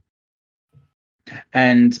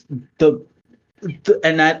 And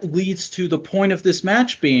and that leads to the point of this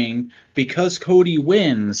match being, because Cody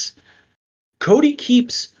wins, Cody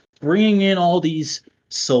keeps bringing in all these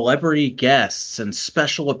celebrity guests and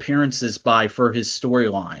special appearances for his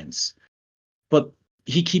storylines. But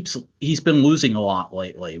he's been losing a lot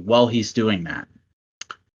lately while he's doing that.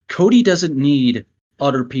 Cody doesn't need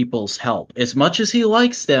other people's help. As much as he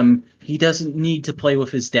likes them, he doesn't need to play with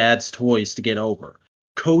his dad's toys to get over.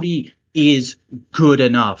 Cody is good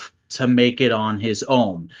enough to make it on his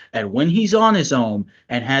own. And when he's on his own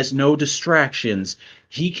and has no distractions,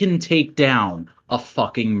 he can take down a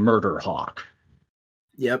fucking murder hawk.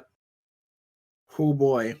 Yep. Oh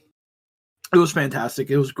boy. It was fantastic.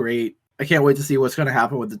 It was great. I can't wait to see what's going to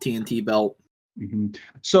happen with the TNT belt. Mm-hmm.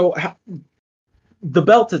 So, the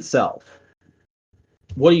belt itself,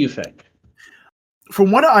 what do you think?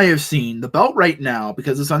 From what I have seen, the belt right now,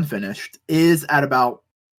 because it's unfinished, is at about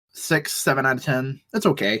 6, 7 out of 10. That's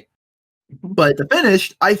okay. But the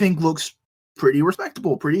finished, I think, looks pretty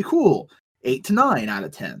respectable, pretty cool. 8 to 9 out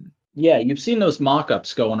of 10. Yeah, you've seen those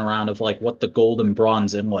mock-ups going around of like what the gold and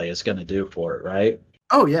bronze inlay is going to do for it, right?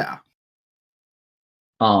 Oh yeah.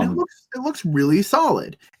 It looks really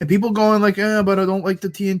solid. And people going like, but I don't like the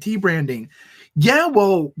TNT branding. Yeah,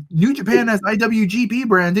 well, New Japan has IWGP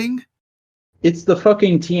branding. It's the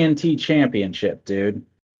fucking TNT championship, dude.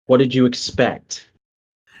 What did you expect?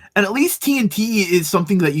 And at least TNT is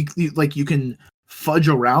something that you can fudge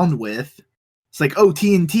around with. It's like, oh,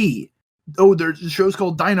 TNT. Oh, there's a show's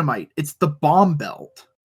called Dynamite. It's the bomb belt.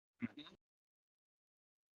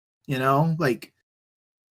 You know, like,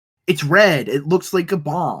 it's red. It looks like a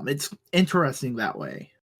bomb. It's interesting that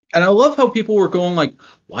way. And I love how people were going like,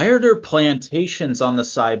 why are there plantations on the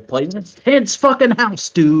side plate? It's Ted's fucking house,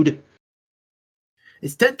 dude.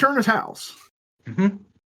 It's Ted Turner's house. Mm-hmm.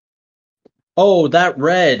 Oh, that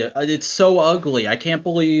red. It's so ugly. I can't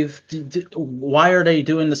believe... Why are they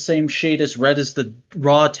doing the same shade as red as the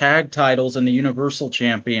Raw tag titles and the Universal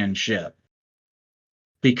Championship?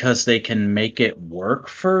 Because they can make it work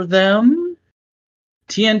for them?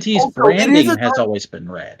 TNT's also, branding has always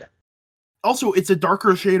been red. Also, it's a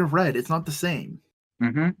darker shade of red. It's not the same.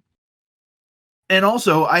 Mm-hmm. And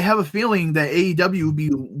also, I have a feeling that AEW would be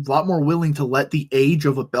a lot more willing to let the age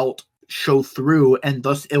of a belt show through, and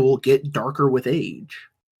thus it will get darker with age.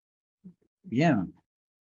 Yeah.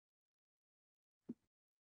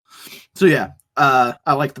 So yeah,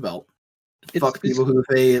 I like the belt. Fuck people who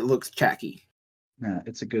say it looks tacky. Yeah,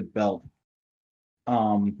 it's a good belt.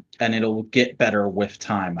 And it'll get better with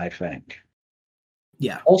time, I think.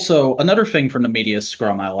 Yeah. Also, another thing from the media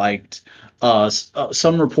scrum I liked,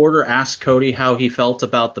 some reporter asked Cody how he felt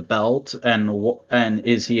about the belt and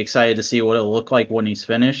is he excited to see what it'll look like when he's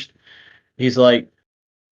finished. He's like,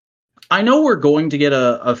 I know we're going to get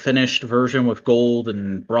a finished version with gold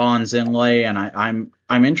and bronze inlay, and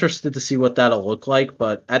I'm interested to see what that'll look like.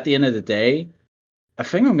 But at the end of the day, I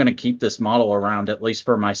think I'm going to keep this model around, at least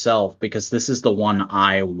for myself, because this is the one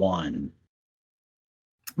I won.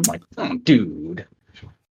 I'm like, oh, dude.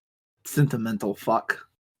 Sentimental fuck.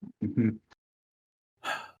 Mm-hmm.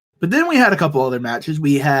 But then we had a couple other matches.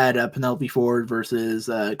 We had Penelope Ford versus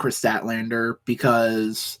Chris Statlander,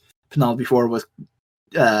 because Penelope Ford was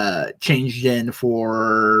changed in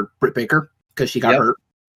for Britt Baker because she got hurt.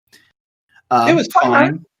 It was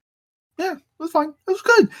fine. Yeah, it was fine. It was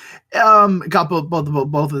good. Got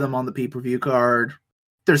both of them on the pay-per-view card.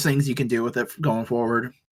 There's things you can do with it going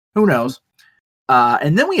forward. Who knows?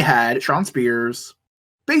 And then we had Shawn Spears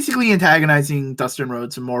basically antagonizing Dustin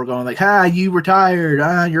Rhodes some more, going like, you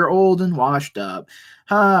retired. You're old and washed up.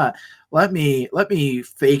 Let me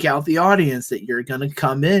fake out the audience that you're gonna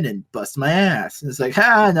come in and bust my ass. And it's like,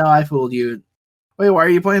 no, I fooled you. Wait, why are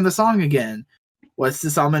you playing the song again? What's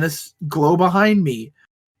this ominous glow behind me?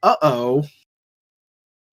 Uh-oh.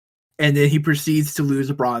 And then he proceeds to lose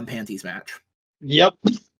a bra and panties match. Yep.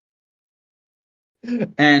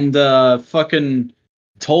 And fucking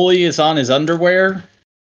Tully is on his underwear.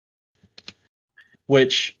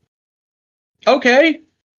 Which, okay.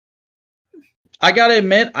 I gotta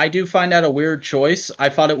admit, I do find that a weird choice. I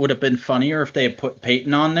thought it would have been funnier if they had put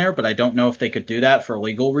Peyton on there, but I don't know if they could do that for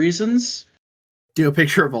legal reasons. Do a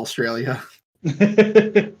picture of Australia.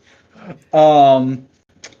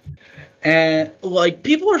 And like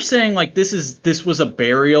people are saying, like this was a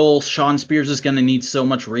burial. Shawn Spears is going to need so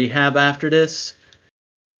much rehab after this.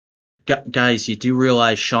 Guys, you do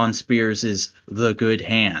realize Shawn Spears is the good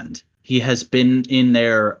hand. He has been in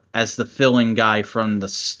there as the fill-in guy from the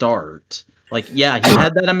start. Like, yeah, he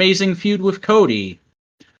had that amazing feud with Cody,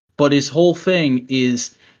 but his whole thing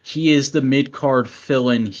is he is the mid-card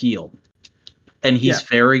fill-in heel. And he's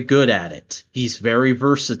very good at it. He's very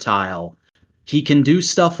versatile. He can do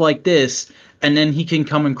stuff like this, and then he can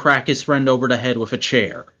come and crack his friend over the head with a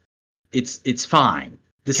chair. It's fine.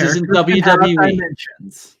 This isn't WWE.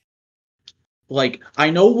 Like, I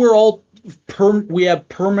know we're all we have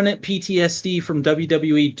permanent PTSD from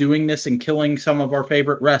WWE doing this and killing some of our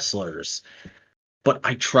favorite wrestlers, but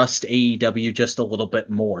I trust AEW just a little bit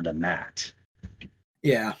more than that.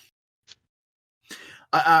 Yeah.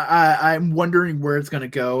 I'm wondering where it's going to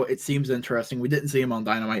go. It seems interesting. We didn't see him on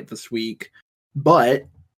Dynamite this week, but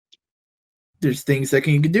there's things that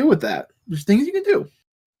you can do with that. There's things you can do.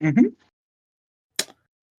 Mm-hmm.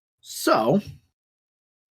 So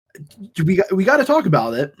we got to talk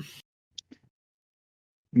about it.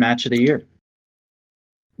 Match of the year.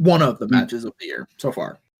 One of the matches of the year so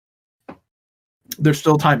far. There's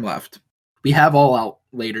still time left. We have All Out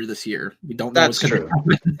later this year. We don't know what's going to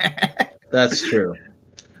happen. That's true.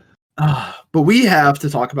 But we have to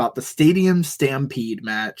talk about the Stadium Stampede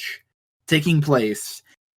match taking place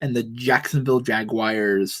in the Jacksonville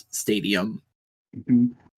Jaguars Stadium. Mm-hmm.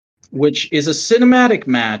 Which is a cinematic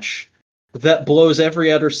match that blows every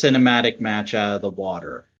other cinematic match out of the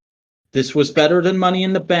water. This was better than Money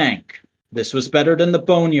in the Bank. This was better than the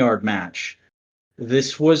Boneyard match.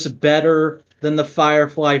 This was better than the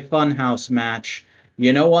Firefly Funhouse match.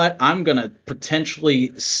 You know what? I'm going to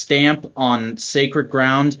potentially stamp on sacred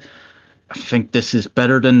ground. I think this is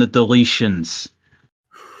better than the Deletions.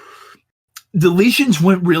 Deletions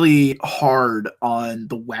went really hard on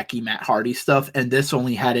the wacky Matt Hardy stuff, and this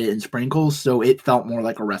only had it in sprinkles, so it felt more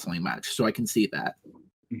like a wrestling match, so I can see that.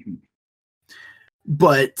 Mm-hmm.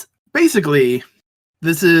 But basically,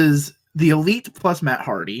 this is the Elite plus Matt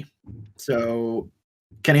Hardy. So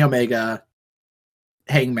Kenny Omega,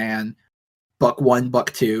 Hangman, Buck 1,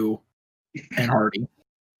 Buck 2, and Hardy.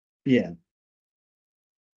 Yeah.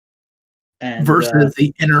 And, versus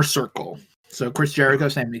the Inner Circle. So Chris Jericho,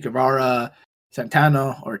 Sammy Guevara,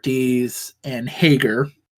 Santana, Ortiz, and Hager.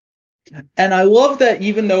 And I love that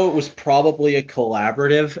even though it was probably a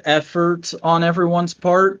collaborative effort on everyone's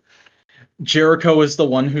part, Jericho is the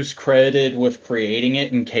one who's credited with creating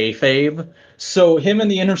it in kayfabe. So him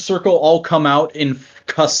and the Inner Circle all come out in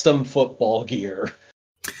custom football gear.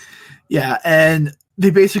 Yeah, and they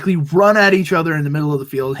basically run at each other in the middle of the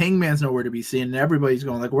field. Hangman's nowhere to be seen, and everybody's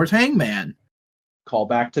going like, where's Hangman? Call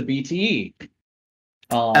back to BTE.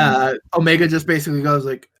 Omega just basically goes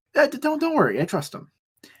like, don't worry, I trust him.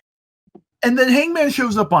 And then Hangman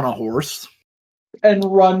shows up on a horse. And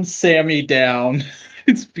runs Sammy down.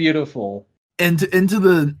 It's beautiful. And into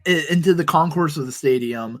the concourse of the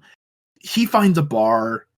stadium. He finds a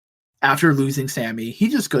bar after losing Sammy. He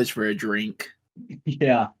just goes for a drink.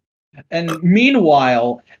 Yeah. And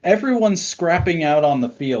meanwhile, everyone's scrapping out on the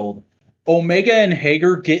field. Omega and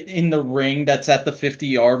Hager get in the ring that's at the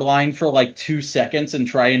 50-yard line for like 2 seconds and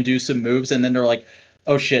try and do some moves, and then they're like,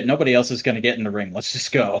 oh shit, nobody else is going to get in the ring. Let's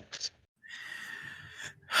just go.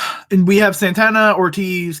 And we have Santana,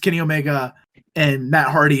 Ortiz, Kenny Omega, and Matt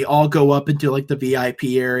Hardy all go up into like the VIP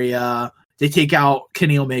area. They take out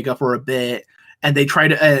Kenny Omega for a bit, and they try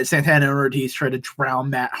to Santana and Ortiz try to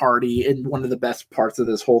drown Matt Hardy in one of the best parts of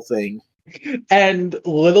this whole thing. And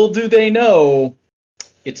little do they know,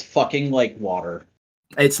 it's fucking lake water.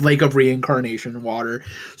 It's Lake of Reincarnation water.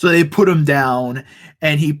 So they put him down,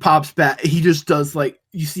 and he pops back. He just does like,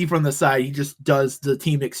 you see from the side, he just does the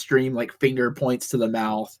Team Extreme like finger points to the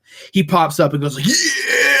mouth. He pops up and goes like,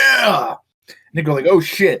 yeah! And they go like, oh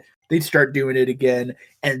shit. They start doing it again.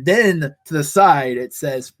 And then to the side, it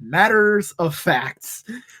says matters of facts.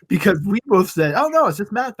 Because we both said, oh no, it's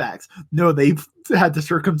just Matt facts. No, they've had to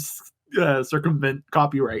circumvent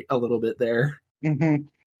copyright a little bit there. Mm-hmm.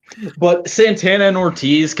 But Santana and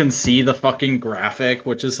Ortiz can see the fucking graphic,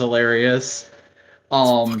 which is hilarious.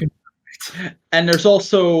 And there's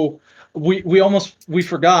also we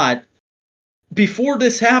forgot before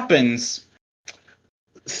this happens,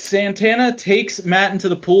 Santana takes Matt into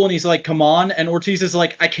the pool and he's like, come on, and Ortiz is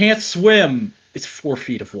like, I can't swim. It's 4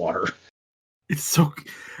 feet of water. It's so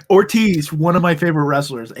Ortiz, one of my favorite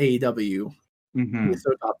wrestlers, AEW. Mm-hmm. He's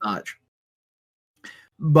so top notch.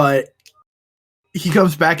 But he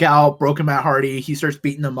comes back out, broken Matt Hardy. He starts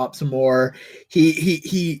beating them up some more.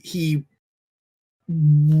 He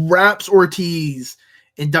wraps Ortiz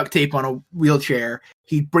in duct tape on a wheelchair.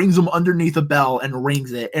 He brings him underneath a bell and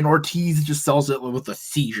rings it, and Ortiz just sells it with a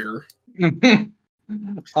seizure. And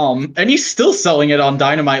he's still selling it on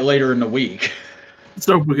Dynamite later in the week.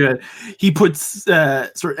 So good. He puts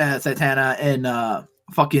Santana in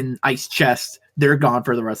fucking ice chest. They're gone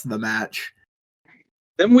for the rest of the match.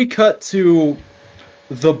 Then we cut to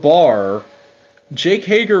the bar. Jake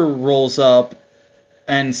Hager rolls up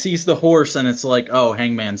and sees the horse, and it's like, oh,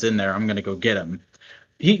 Hangman's in there. I'm gonna go get him.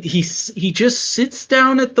 He just sits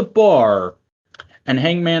down at the bar, and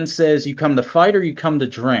Hangman says, "You come to fight or you come to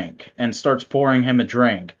drink?" and starts pouring him a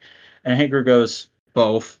drink. And Hager goes,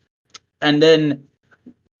 "Both." And then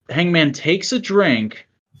Hangman takes a drink,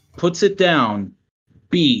 puts it down,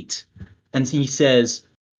 beat, and he says,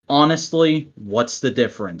 "Honestly, what's the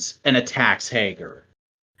difference?" and attacks Hager.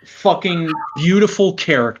 Fucking beautiful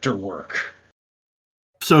character work.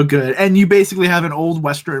 So good. And you basically have an old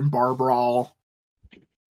Western bar brawl.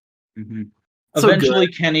 Mm-hmm. So Eventually,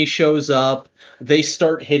 good. Kenny shows up. They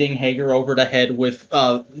start hitting Hager over the head with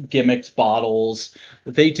gimmicks bottles.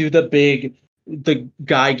 They do the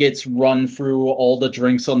guy gets run through all the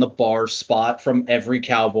drinks on the bar spot from every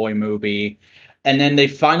cowboy movie. And then they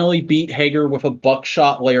finally beat Hager with a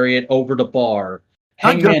buckshot lariat over the bar.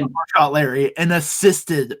 Not just a Hangman. buckshot lariat, an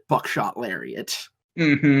assisted buckshot lariat.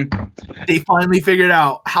 Mm-hmm. They finally figured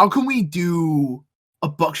out, how can we do a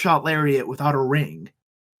buckshot lariat without a ring?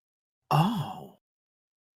 Oh.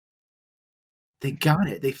 They got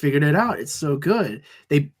it. They figured it out. It's so good.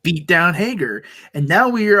 They beat down Hager. And now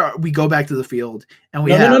we go back to the field and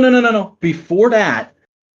No. Before that,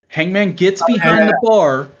 Hangman gets behind the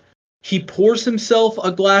bar. He pours himself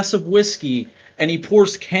a glass of whiskey, and he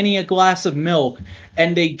pours Kenny a glass of milk,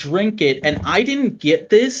 and they drink it. And I didn't get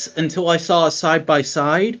this until I saw a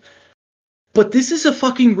side-by-side, but this is a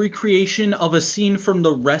fucking recreation of a scene from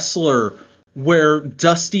The Wrestler where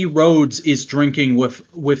Dusty Rhodes is drinking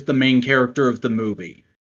with the main character of the movie.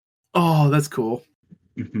 Oh, that's cool.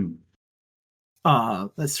 Mm-hmm.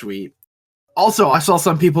 That's sweet. Also, I saw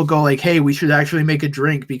some people go like, hey, we should actually make a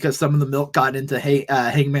drink because some of the milk got into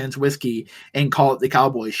Hangman's whiskey and call it the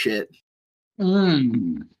cowboy shit.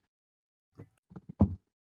 So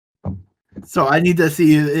I need to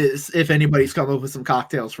see if anybody's come up with some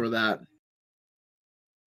cocktails for that.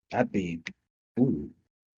 That'd be... Ooh.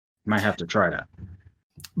 Might have to try that.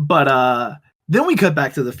 But then we cut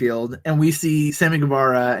back to the field and we see Sammy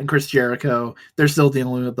Guevara and Chris Jericho. They're still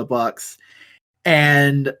dealing with the Bucks.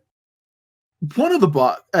 And one of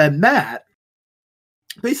the Matt,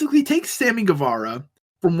 basically takes Sammy Guevara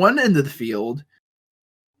from one end of the field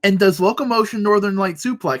and does locomotion Northern Light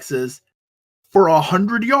suplexes for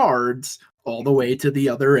 100 yards all the way to the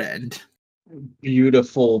other end.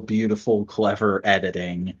 Beautiful, beautiful, clever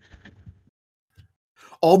editing.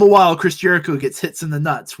 All the while, Chris Jericho gets hits in the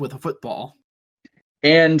nuts with a football.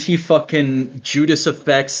 And he fucking Judas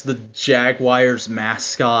affects the Jaguars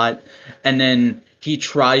mascot, and then he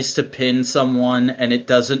tries to pin someone, and it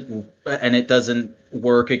doesn't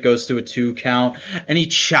work. It goes to a 2 count, and he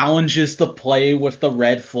challenges the play with the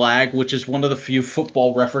red flag, which is one of the few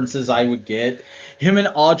football references I would get. Him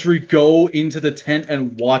and Audrey go into the tent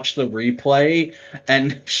and watch the replay,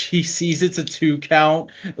 and she sees it's a 2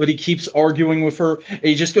 count, but he keeps arguing with her, and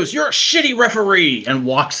he just goes, "You're a shitty referee," and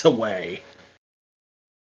walks away.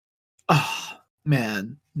 Oh,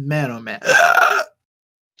 man, oh man.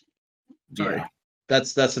 Sorry. Yeah,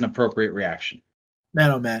 that's an appropriate reaction.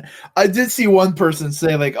 Man, oh man. I did see one person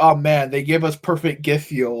say, like, oh man, they give us perfect gift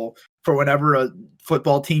fuel for whenever a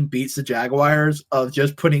football team beats the Jaguars of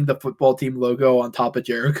just putting the football team logo on top of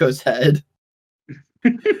Jericho's head.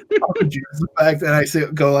 And I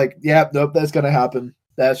go like, yeah, nope, that's gonna happen.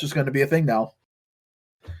 That's just gonna be a thing now.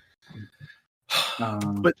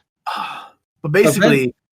 But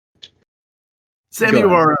basically, Sammy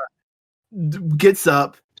Guevara gets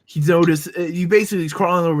up. He's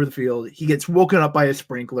crawling over the field. He gets woken up by a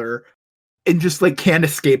sprinkler and just like can't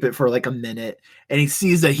escape it for like a minute. And he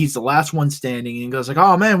sees that he's the last one standing and he goes like,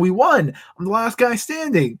 oh man, we won. I'm the last guy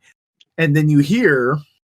standing. And then you hear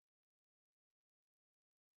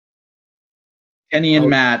Kenny and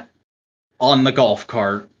Matt on the golf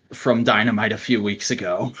cart from Dynamite a few weeks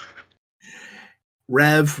ago.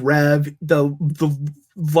 Rev, the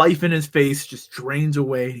life in his face just drains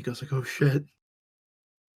away. He goes like, oh shit.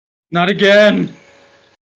 Not again.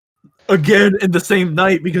 Again in the same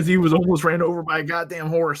night because he was almost ran over by a goddamn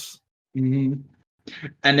horse. Mm-hmm.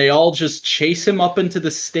 And they all just chase him up into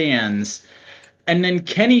the stands. and then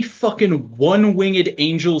Kenny fucking one-winged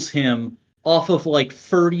angels him off of like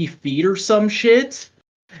 30 feet or some shit,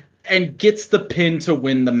 and gets the pin to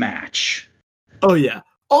win the match. Oh yeah.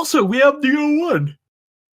 Also, we have Neo 1.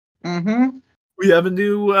 Mm-hmm. We have a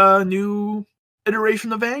new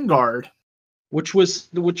iteration of Vanguard. Which was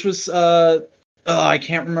I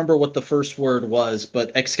can't remember what the first word was,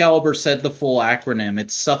 but Excalibur said the full acronym.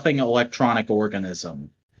 It's something electronic organism.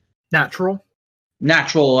 Natural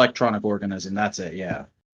Electronic organism, that's it, yeah.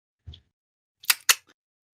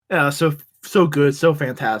 Yeah, so good, so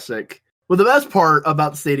fantastic. Well, the best part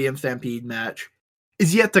about the Stadium Stampede match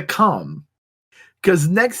is yet to come. Because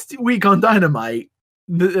next week on Dynamite,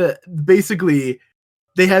 basically,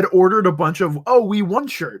 they had ordered a bunch of, we won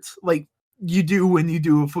shirts, like you do when you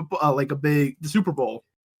do a football, like the Super Bowl.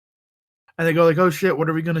 And they go like, oh shit, what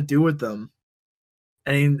are we going to do with them?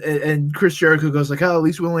 And Chris Jericho goes like, at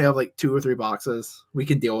least we only have like 2 or 3 boxes. We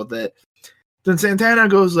can deal with it. Then Santana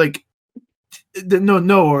goes like,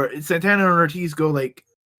 or Santana and Ortiz go like,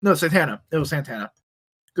 no, Santana. It was Santana.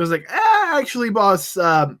 Goes like, actually, boss,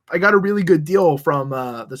 I got a really good deal from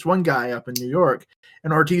this one guy up in New York.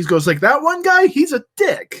 And Ortiz goes like, that one guy, he's a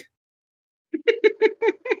dick.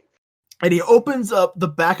 And he opens up the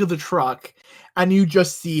back of the truck, and you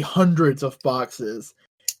just see hundreds of boxes.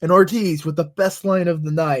 And Ortiz with the best line of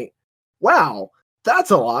the night, wow,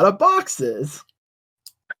 that's a lot of boxes.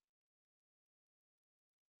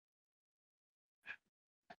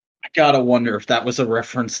 I gotta wonder if that was a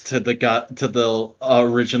reference to the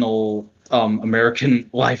original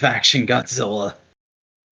American live action Godzilla.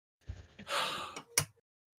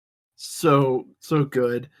 So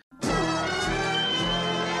good.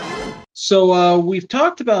 So we've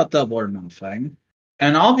talked about Double or Nothing,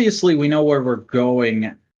 and obviously we know where we're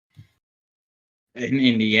going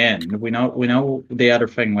in the end. We know the other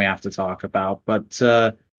thing we have to talk about, but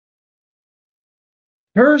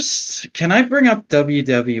first, can I bring up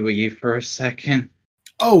WWE for a second?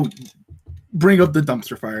 Oh, bring up the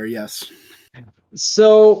dumpster fire, yes.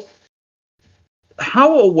 So,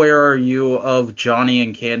 how aware are you of Johnny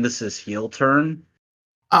and Candice's heel turn?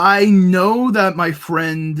 I know that my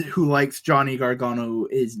friend who likes Johnny Gargano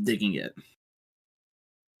is digging it.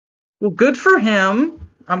 Well, good for him.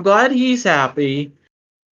 I'm glad he's happy.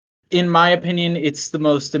 In my opinion, it's the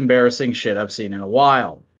most embarrassing shit I've seen in a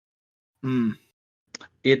while.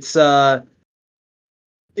 It's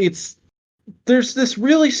there's this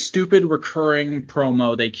really stupid recurring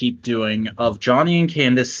promo they keep doing of Johnny and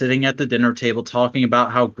Candice sitting at the dinner table talking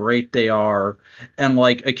about how great they are, and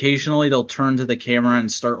like occasionally they'll turn to the camera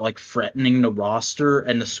and start like threatening the roster,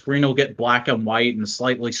 and the screen will get black and white and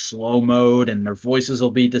slightly slow mode, and their voices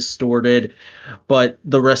will be distorted, but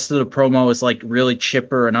the rest of the promo is like really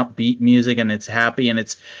chipper and upbeat music, and it's happy, and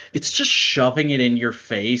it's just shoving it in your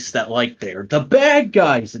face that like they're the bad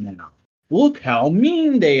guys now. Look how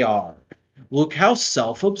mean they are. Look how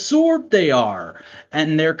self-absorbed they are.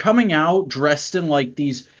 And they're coming out dressed in like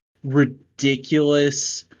these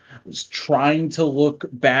ridiculous, trying to look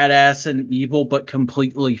badass and evil, but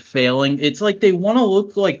completely failing. It's like they want to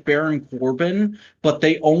look like Baron Corbin, but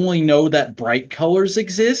they only know that bright colors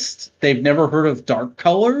exist. They've never heard of dark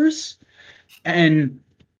colors. And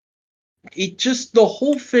it just, the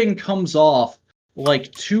whole thing comes off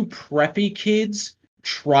like 2 preppy kids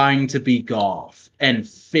trying to be goth and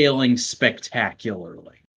failing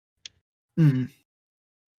spectacularly.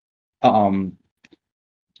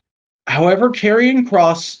 However, Karrion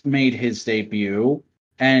Kross made his debut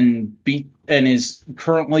and is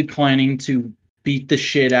currently planning to beat the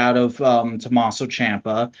shit out of Tommaso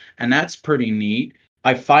Ciampa, and that's pretty neat.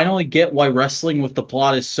 I finally get why Wrestling with the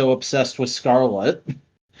Plot is so obsessed with Scarlett.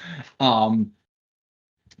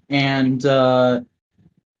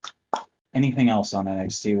 Anything else on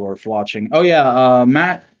NXT worth watching? Oh yeah,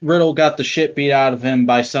 Matt Riddle got the shit beat out of him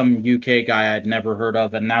by some UK guy I'd never heard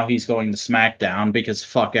of, and now he's going to SmackDown because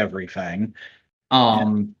fuck everything.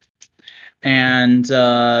 And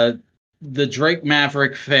the Drake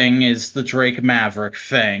Maverick thing is the Drake Maverick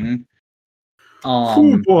thing.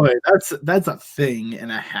 Oh boy, that's a thing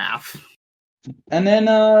and a half. And then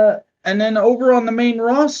over on the main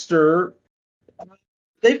roster,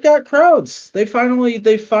 they've got crowds. They finally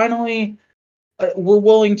were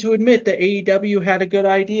willing to admit that AEW had a good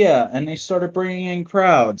idea, and they started bringing in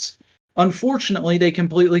crowds. Unfortunately, they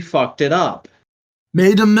completely fucked it up.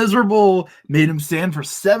 Made them miserable, made them stand for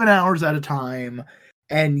 7 hours at a time,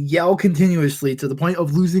 and yell continuously to the point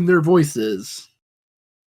of losing their voices.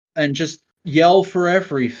 And just yell for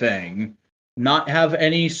everything. Not have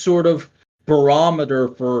any sort of barometer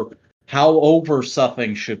for how over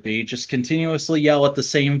something should be. Just continuously yell at the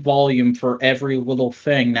same volume for every little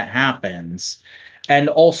thing that happens. And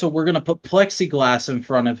also, we're going to put plexiglass in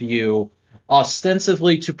front of you,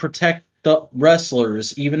 ostensibly to protect the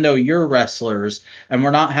wrestlers, even though you're wrestlers, and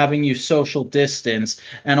we're not having you social distance.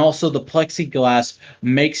 And also, the plexiglass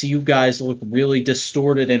makes you guys look really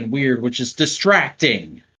distorted and weird, which is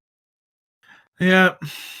distracting. Yeah.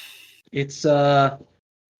 It's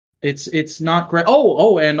not great.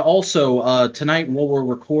 Oh, and also tonight while we're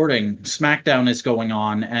recording, SmackDown is going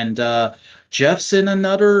on, and Jeff's in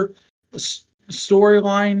another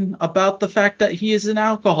storyline about the fact that he is in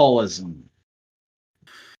alcoholism.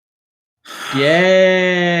 Yay!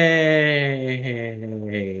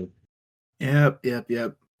 Yep.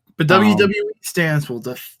 But WWE stance will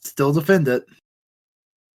still defend it.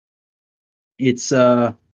 It's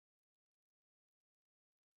I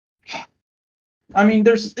mean,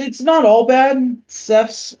 it's not all bad.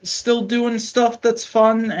 Seth's still doing stuff that's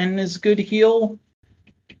fun and is good heel,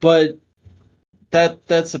 but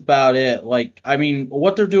that's about it. Like, I mean,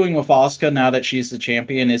 what they're doing with Asuka now that she's the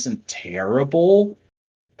champion isn't terrible,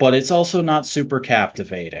 but it's also not super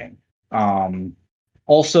captivating.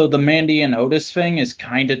 Also, the Mandy and Otis thing is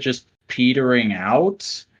kind of just petering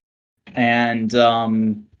out, and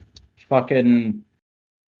fucking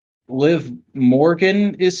Liv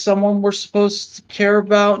Morgan is someone we're supposed to care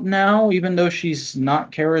about now, even though she's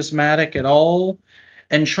not charismatic at all.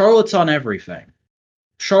 And Charlotte's on everything.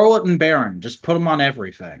 Charlotte and Baron, just put them on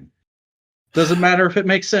everything. Doesn't matter if it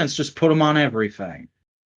makes sense, just put them on everything.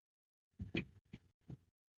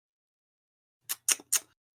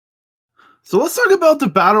 So let's talk about the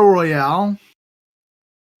Battle Royale.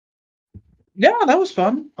 Yeah, that was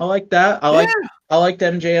fun. I like that. I liked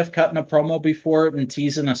MJF cutting a promo before it and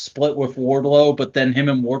teasing a split with Wardlow, but then him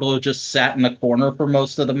and Wardlow just sat in the corner for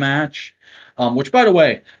most of the match. Which, by the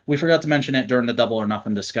way, we forgot to mention it during the Double or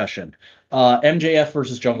Nothing discussion. MJF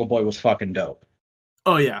versus Jungle Boy was fucking dope.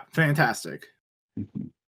 Oh yeah, fantastic.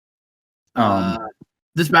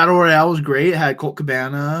 This Battle Royale was great. It had Colt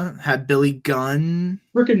Cabana, had Billy Gunn.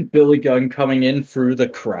 Freaking Billy Gunn coming in through the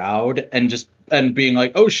crowd and being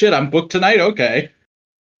like, "Oh shit, I'm booked tonight." Okay.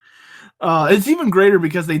 It's even greater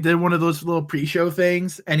because they did one of those little pre-show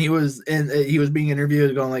things, and he was being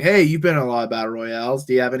interviewed, going like, "Hey, you've been in a lot of Battle Royales.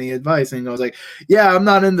 Do you have any advice?" And he goes like, "Yeah, I'm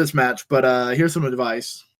not in this match, but here's some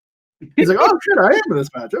advice." He's like, "Oh shit, I am in this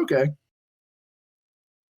match." Okay.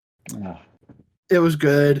 It was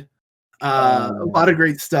good. A lot of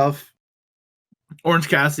great stuff. Orange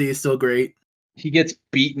Cassidy is still great. He gets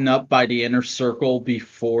beaten up by the Inner Circle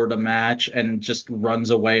before the match and just runs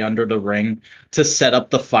away under the ring to set up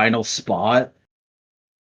the final spot.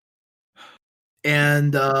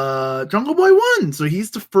 And Jungle Boy won, so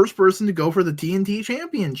he's the first person to go for the TNT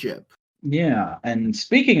Championship. Yeah, and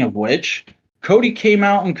speaking of which, Cody came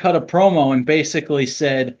out and cut a promo and basically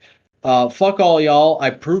said, fuck all y'all, I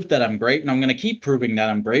proved that I'm great, and I'm going to keep proving that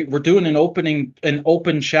I'm great. We're doing an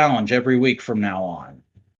open challenge every week from now on.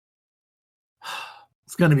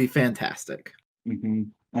 It's going to be fantastic. Mm-hmm.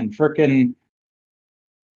 And frickin',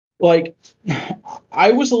 like,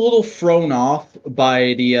 I was a little thrown off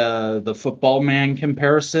by the Football Man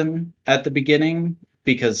comparison at the beginning,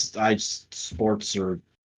 because I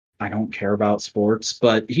don't care about sports,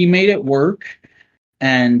 but he made it work.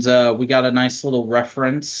 And we got a nice little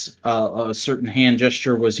reference. A certain hand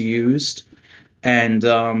gesture was used. And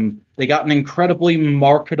they got an incredibly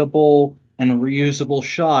marketable and reusable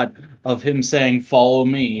shot of him saying, "Follow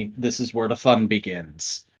me. This is where the fun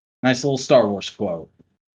begins." Nice little Star Wars quote.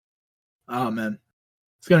 Oh, man.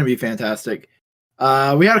 It's going to be fantastic.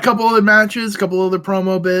 We had a couple other matches, a couple other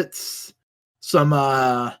promo bits.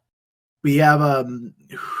 We have,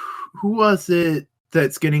 who was it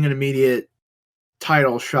that's getting an immediate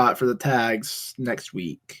title shot for the tags next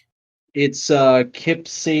week? It's Kip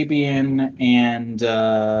Sabian and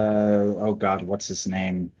oh god, what's his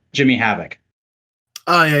name? Jimmy Havoc.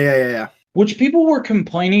 Oh yeah. Which people were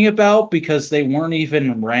complaining about because they weren't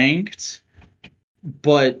even ranked.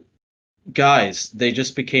 But guys, they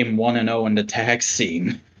just became 1-0 in the tag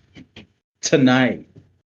scene tonight.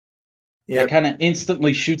 Yeah, it kind of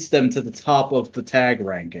instantly shoots them to the top of the tag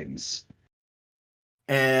rankings.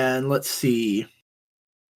 And let's see.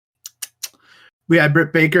 We had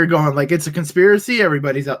Britt Baker going like, "It's a conspiracy.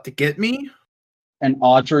 Everybody's out to get me." And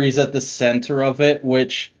Audrey's at the center of it,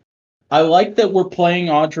 which I like that we're playing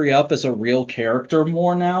Audrey up as a real character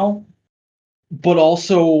more now. But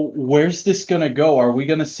also, where's this going to go? Are we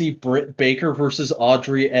going to see Britt Baker versus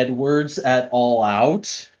Audrey Edwards at All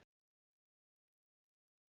Out?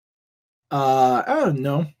 I don't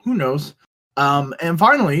know. Who knows? And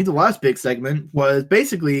finally, the last big segment was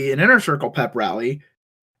basically an inner circle pep rally.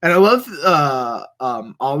 And I love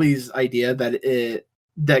Ollie's idea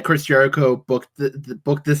that Chris Jericho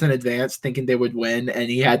booked this in advance, thinking they would win, and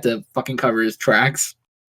he had to fucking cover his tracks.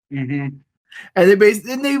 Mm-hmm. And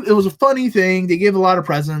it was a funny thing. They gave a lot of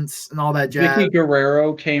presents and all that jazz. Vicky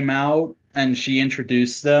Guerrero came out and she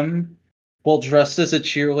introduced them, well, dressed as a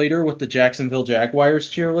cheerleader with the Jacksonville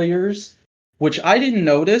Jaguars cheerleaders, which I didn't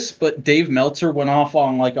notice, but Dave Meltzer went off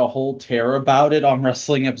on like a whole tear about it on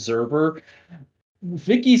Wrestling Observer.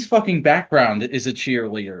 Vicky's fucking background is a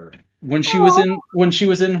cheerleader. When she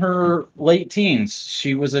was in her late teens,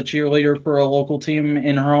 she was a cheerleader for a local team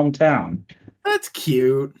in her hometown. That's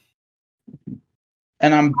cute.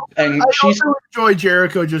 And she's also enjoy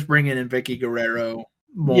Jericho just bringing in Vicky Guerrero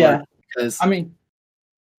more. Yeah, because I mean,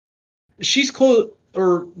 she's close,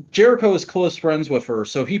 or Jericho is close friends with her,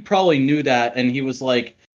 so he probably knew that, and he was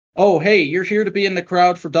like, "Oh, hey, you're here to be in the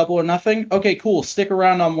crowd for Double or Nothing? Okay, cool. Stick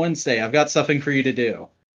around on Wednesday. I've got something for you to do."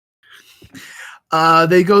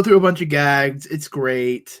 They go through a bunch of gags. It's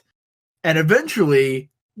great, and eventually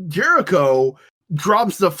Jericho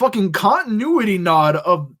drops the fucking continuity nod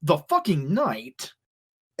of the fucking night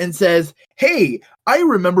and says, "Hey, I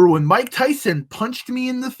remember when Mike Tyson punched me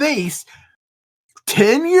in the face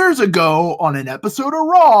 10 years ago on an episode of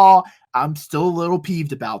Raw. I'm still a little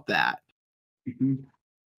peeved about that." Mm-hmm.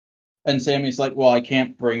 And Sammy's like, "Well, I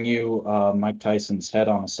can't bring you Mike Tyson's head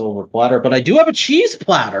on a silver platter, but I do have a cheese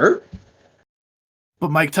platter." But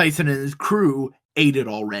Mike Tyson and his crew ate it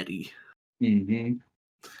already. Mm-hmm.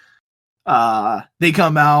 They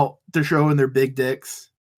come out, they're showing their big dicks,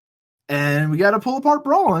 and we got a pull apart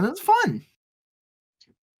brawl, and it's fun.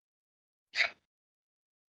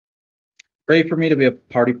 Ready for me to be a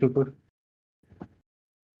party pooper?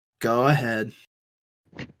 Go ahead.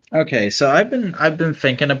 Okay, so I've been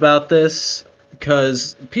thinking about this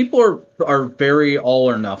because people are very all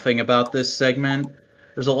or nothing about this segment.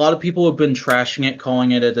 There's a lot of people who've been trashing it,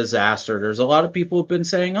 calling it a disaster. There's a lot of people who've been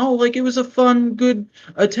saying, "Oh, like it was a fun, good,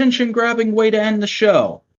 attention-grabbing way to end the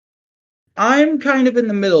show." I'm kind of in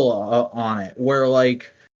the middle on it, where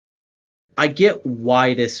like I get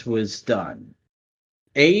why this was done.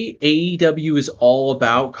 AEW is all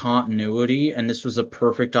about continuity, and this was a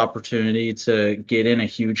perfect opportunity to get in a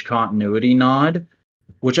huge continuity nod,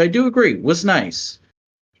 which I do agree was nice.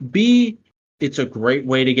 B, it's a great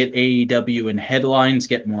way to get AEW in headlines,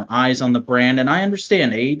 get more eyes on the brand, and I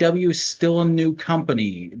understand AEW is still a new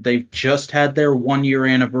company. They've just had their 1-year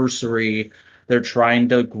anniversary. They're trying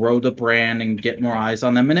to grow the brand and get more eyes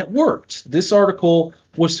on them, and it worked. This article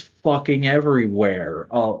was fucking everywhere,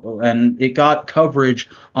 and it got coverage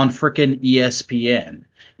on frickin' ESPN.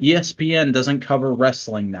 ESPN doesn't cover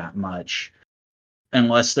wrestling that much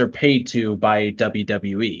unless they're paid to by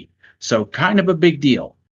WWE, so kind of a big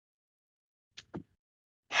deal.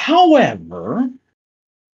 However,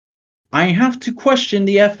 I have to question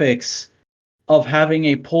the ethics of having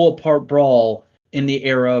a pull-apart brawl in the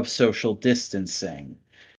era of social distancing.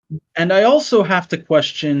 And I also have to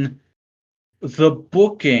question the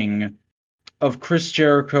booking of Chris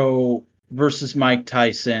Jericho versus Mike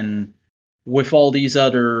Tyson with all these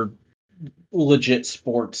other legit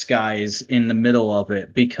sports guys in the middle of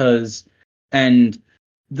it, because, and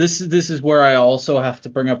this is where I also have to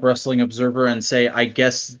bring up Wrestling Observer and say, I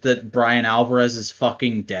guess that Brian Alvarez is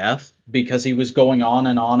fucking deaf, because he was going on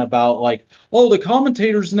and on about like, "Oh, the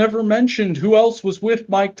commentators never mentioned who else was with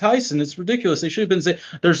Mike Tyson. It's ridiculous. They should have been saying."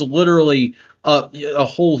 There's literally a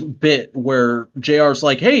whole bit where JR's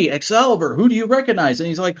like, "Hey, Excalibur, who do you recognize?" And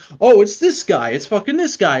he's like, "Oh, it's this guy. It's fucking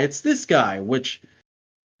this guy. It's this guy." Which,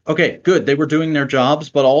 okay, good. They were doing their jobs,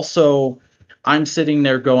 but also I'm sitting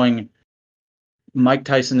there going, Mike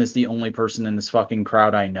Tyson is the only person in this fucking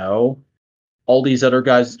crowd I know. All these other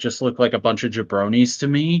guys just look like a bunch of jabronis to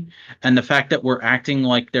me. And the fact that we're acting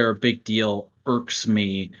like they're a big deal irks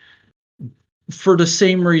me, for the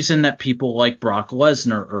same reason that people like Brock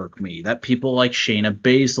Lesnar irk me, that people like Shayna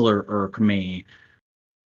Baszler irk me.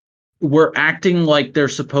 We're acting like they're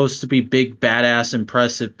supposed to be big, badass,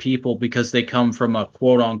 impressive people because they come from a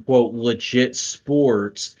quote-unquote legit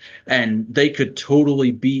sport, and they could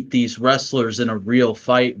totally beat these wrestlers in a real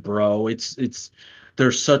fight, bro.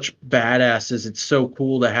 They're such badasses. It's so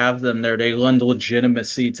cool to have them there. They lend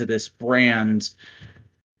legitimacy to this brand.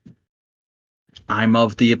 I'm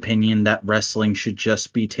of the opinion that wrestling should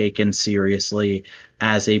just be taken seriously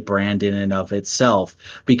as a brand in and of itself,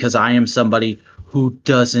 because I am somebody who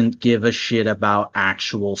doesn't give a shit about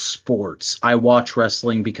actual sports. I watch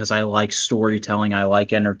wrestling because I like storytelling, I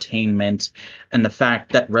like entertainment, and the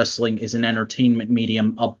fact that wrestling is an entertainment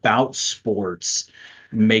medium about sports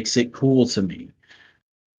makes it cool to me.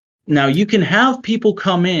 Now, you can have people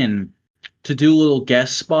come in to do little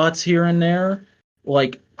guest spots here and there.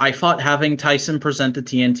 Like, I thought having Tyson present the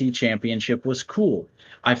TNT Championship was cool.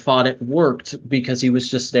 I thought it worked because he was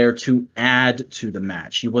just there to add to the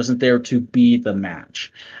match. He wasn't there to be the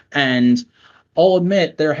match. And I'll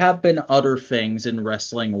admit, there have been other things in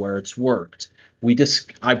wrestling where it's worked.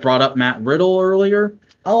 I brought up Matt Riddle earlier.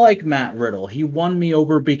 I like Matt Riddle. He won me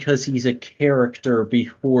over because he's a character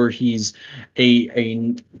before he's a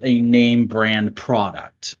name brand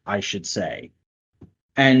product, I should say.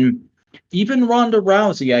 And even Ronda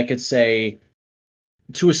Rousey, I could say,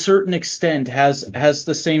 to a certain extent, has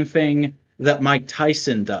the same thing that Mike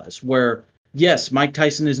Tyson does, where, yes, Mike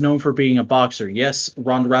Tyson is known for being a boxer. Yes,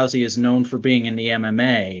 Ronda Rousey is known for being in the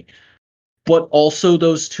MMA. But also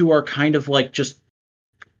those two are kind of like just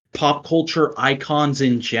pop culture icons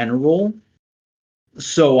in general.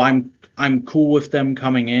 So I'm cool with them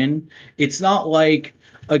coming in. It's not like,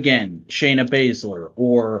 again, Shayna Baszler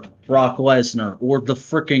or Brock Lesnar or the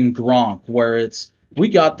frickin' Gronk, where it's, we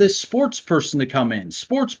got this sports person to come in.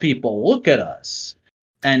 Sports people, look at us.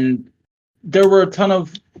 And there were a ton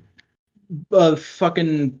of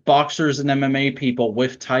fucking boxers and MMA people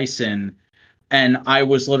with Tyson, and I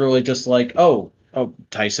was literally just like, oh,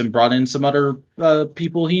 Tyson brought in some other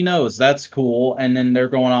people he knows. That's cool. And then they're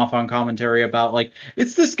going off on commentary about, like,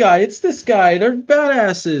 it's this guy. They're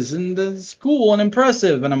badasses, and it's cool and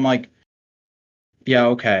impressive. And I'm like, yeah,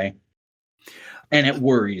 okay. And it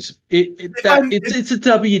worries. It's a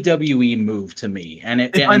WWE move to me, and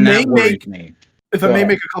that worries me. If I may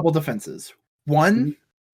make a couple defenses. One,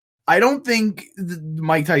 I don't think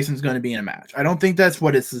Mike Tyson's going to be in a match. I don't think that's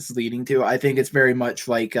what this is leading to. I think it's very much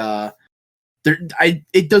like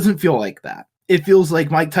it doesn't feel like that. It feels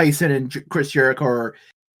like Mike Tyson and Chris Jericho are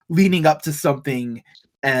leading up to something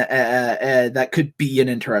that could be an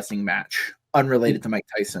interesting match, unrelated to Mike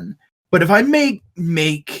Tyson. But if I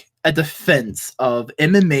make a defense of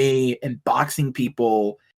MMA and boxing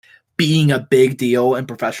people being a big deal in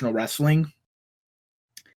professional wrestling,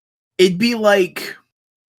 it'd be like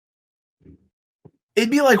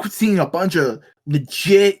seeing a bunch of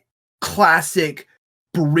legit, classic,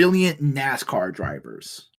 brilliant NASCAR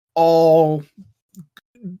drivers all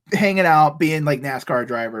hanging out, being like NASCAR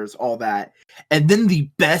drivers, all that. And then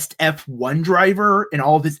the best F1 driver and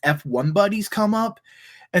all of his F1 buddies come up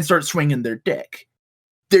and start swinging their dick.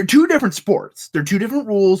 They're two different sports. They're two different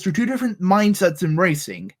rules. They're two different mindsets in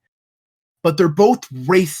racing. But they're both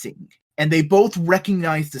racing. And they both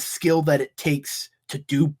recognize the skill that it takes to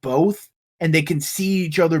do both. And they can see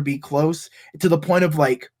each other be close to the point of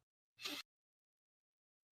like,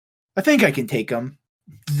 I think I can take them.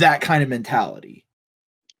 That kind of mentality.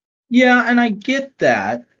 Yeah, and I get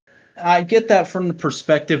that. I get that from the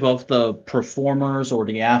perspective of the performers or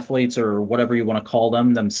the athletes or whatever you want to call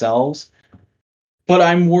them themselves. But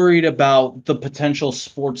I'm worried about the potential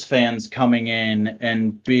sports fans coming in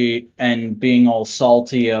and being all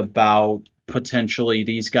salty about potentially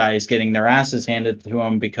these guys getting their asses handed to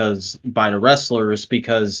them by the wrestlers,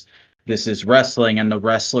 because this is wrestling, and the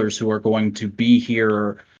wrestlers who are going to be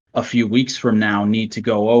here a few weeks from now need to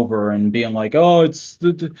go over and being like, oh, it's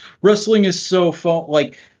the wrestling is so fun.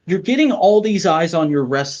 Like, you're getting all these eyes on your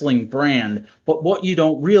wrestling brand, but what you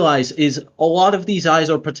don't realize is a lot of these eyes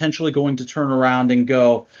are potentially going to turn around and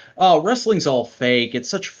go, oh, wrestling's all fake. It's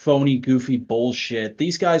such phony, goofy bullshit.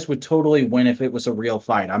 These guys would totally win if it was a real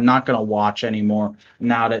fight. I'm not going to watch anymore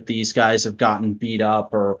now that these guys have gotten beat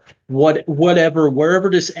up, or whatever, wherever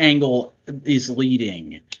this angle is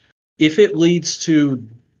leading. If it leads to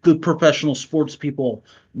the professional sports people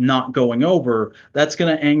not going over, that's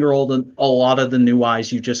going to anger a lot of the new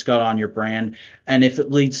eyes you just got on your brand. And if it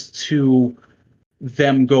leads to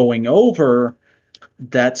them going over,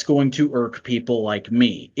 that's going to irk people like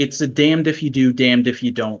me. It's a damned if you do, damned if you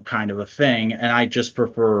don't kind of a thing. And I just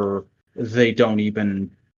prefer they don't even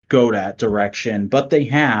go that direction, but they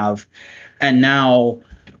have. And now,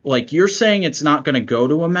 like you're saying, it's not going to go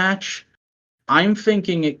to a match. I'm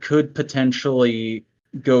thinking it could potentially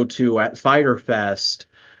go to at Fyter Fest,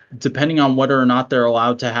 depending on whether or not they're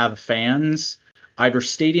allowed to have fans, either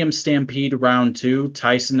Stadium Stampede Round 2,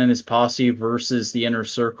 Tyson and his posse versus the Inner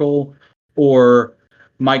Circle, or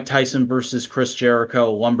Mike Tyson versus Chris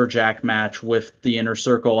Jericho lumberjack match with the Inner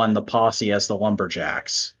Circle and the posse as the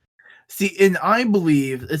lumberjacks. See, and I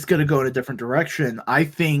believe it's going to go in a different direction. I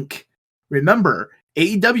think, remember,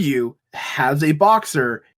 AEW has a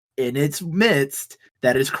boxer in its midst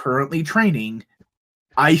that is currently training.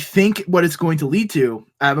 I think what it's going to lead to,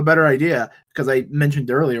 I have a better idea, because I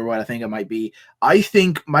mentioned earlier what I think it might be. I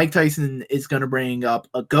think Mike Tyson is going to bring up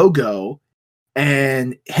a Go-Go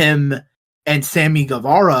and him and Sammy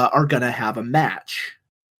Guevara are going to have a match.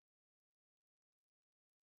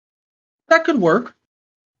 That could work.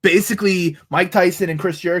 Basically, Mike Tyson and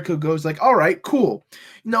Chris Jericho goes like, all right, cool.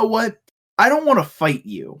 You know what? I don't want to fight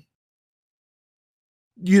you.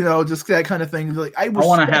 You know, just that kind of thing. Like, I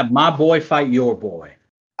want to have my boy fight your boy.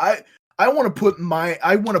 I want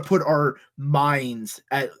to put our minds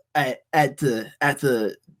at the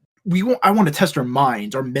I want to test our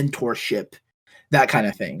minds, our mentorship, that kind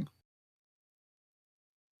of thing.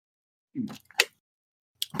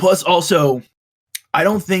 Plus, also, I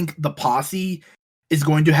don't think the posse is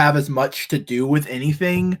going to have as much to do with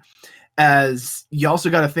anything, as you also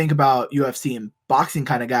got to think about UFC and boxing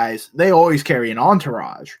kind of guys. They always carry an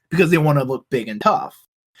entourage because they want to look big and tough.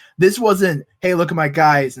 This wasn't, hey, look at my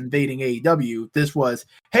guys invading AEW. This was,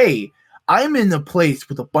 hey, I'm in a place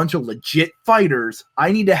with a bunch of legit fighters.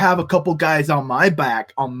 I need to have a couple guys on my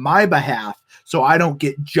back, on my behalf, so I don't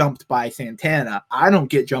get jumped by Santana. I don't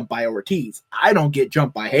get jumped by Ortiz. I don't get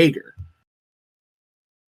jumped by Hager.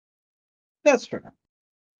 That's fair.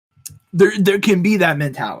 There can be that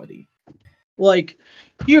mentality. Like,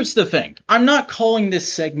 here's the thing. I'm not calling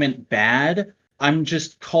this segment bad. I'm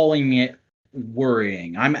just calling it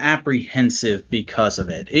worrying. I'm apprehensive because of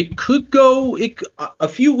it. It could go a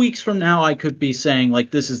few weeks from now. I could be saying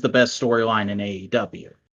like this is the best storyline in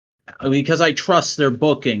AEW because I trust their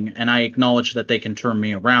booking and I acknowledge that they can turn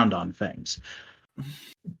me around on things.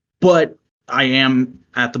 But I am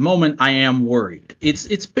at the moment. I am worried.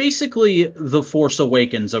 It's basically the Force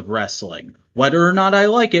Awakens of wrestling. Whether or not I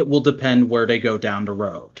like it will depend where they go down the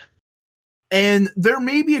road. And there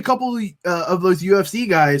may be a couple of those UFC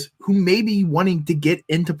guys who may be wanting to get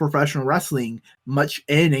into professional wrestling, much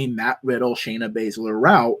in a Matt Riddle, Shayna Baszler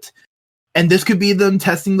route. And this could be them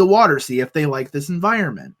testing the water, see if they like this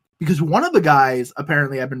environment. Because one of the guys,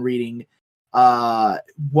 apparently I've been reading,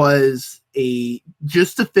 was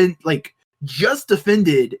just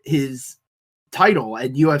defended his title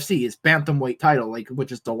at UFC, his bantamweight title,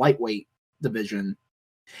 which is the lightweight division,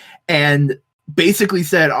 and basically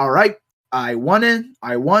said, all right, I won.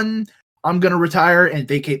 I'm going to retire and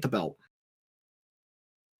vacate the belt.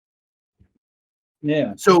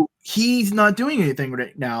 Yeah. So he's not doing anything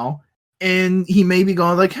right now. And he may be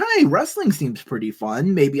going like, hey, wrestling seems pretty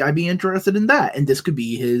fun. Maybe I'd be interested in that. And this could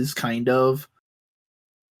be his kind of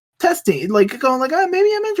testing, like going like, maybe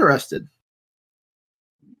I'm interested.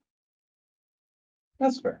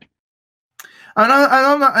 That's fair. And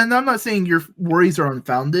I'm not saying your worries are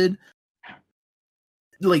unfounded.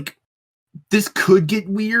 Like, this could get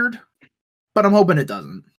weird, but I'm hoping it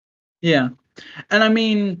doesn't. Yeah. And I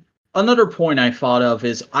mean, another point I thought of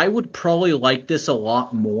is I would probably like this a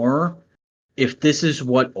lot more if this is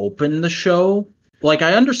what opened the show. Like,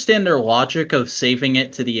 I understand their logic of saving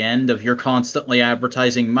it to the end, of you're constantly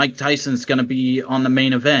advertising Mike Tyson's going to be on the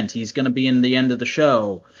main event. He's going to be in the end of the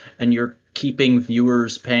show. And you're keeping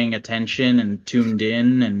viewers paying attention and tuned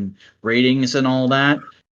in and ratings and all that.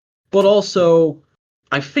 But also,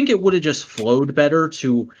 I think it would have just flowed better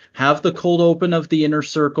to have the cold open of the Inner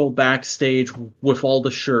Circle backstage with all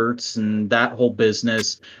the shirts and that whole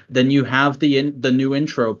business. Then you have the new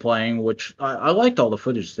intro playing, which I liked all the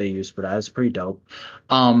footage they used for that. It's pretty dope.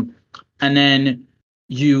 And then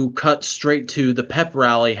you cut straight to the pep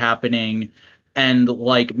rally happening, and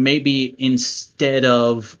like maybe instead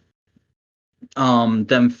of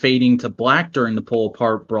them fading to black during the pull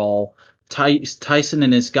apart brawl, Tyson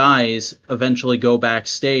and his guys eventually go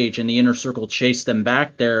backstage and the Inner Circle chase them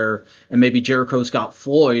back there, and maybe Jericho's got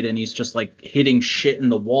Floyd and he's just like hitting shit in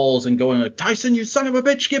the walls and going like, Tyson, you son of a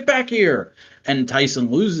bitch, get back here. And Tyson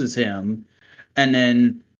loses him. And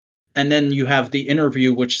then you have the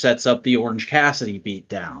interview, which sets up the Orange Cassidy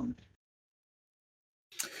beatdown.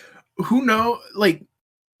 Who knows? Like,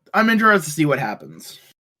 I'm interested to see what happens.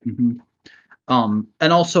 Mm-hmm.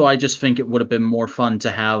 And also I just think it would have been more fun to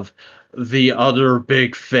have the other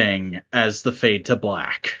big thing as the fade to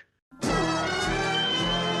black.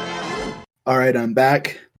 All right, I'm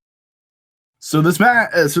back. So this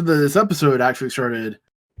episode actually started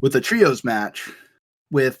with a trios match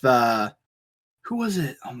with who was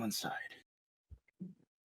it on one side?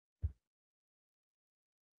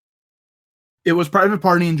 It was Private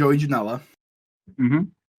Party and Joey Janela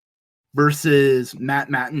versus Matt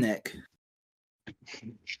and Nick.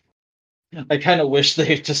 I kind of wish they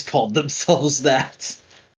had just called themselves that.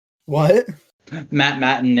 What? Matt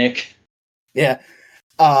and Nick. Yeah.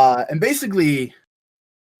 And basically,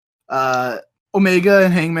 Omega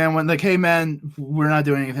and Hangman went like, hey, man, we're not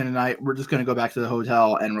doing anything tonight. We're just going to go back to the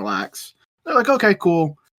hotel and relax. They're like, okay,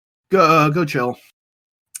 cool. Go chill.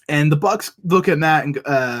 And the Bucks look at Matt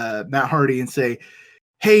Hardy and say,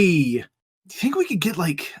 "Hey, do you think we could get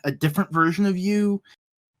like a different version of you?"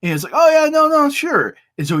 And it's like, "Oh yeah, no, sure."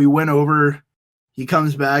 And so he went over. He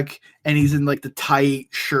comes back and he's in like the tight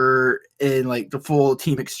shirt and like the full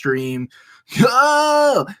Team Extreme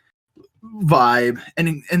vibe.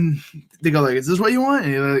 And they go like, "Is this what you want?"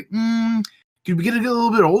 And you're like, "Could we get a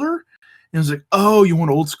little bit older?" And it's like, "Oh, you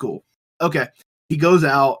want old school? Okay." He goes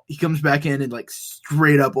out. He comes back in like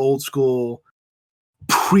straight up old school,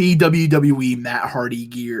 pre WWE Matt Hardy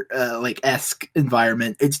gear, like esque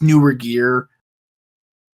environment. It's newer gear,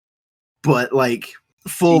 but like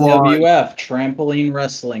full TWF, Trampoline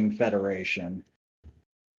Wrestling Federation.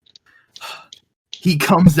 He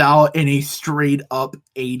comes out in a straight up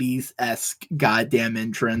 80s esque goddamn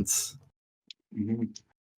entrance. Mm-hmm.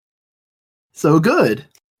 So good.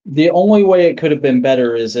 The only way it could have been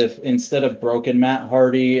better is if instead of broken Matt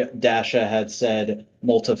Hardy, Dasha had said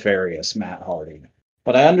multifarious Matt Hardy.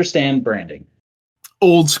 But I understand branding.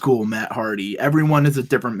 Old school Matt Hardy. Everyone is a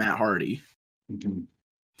different Matt Hardy. Mm-hmm.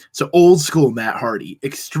 So old school Matt Hardy,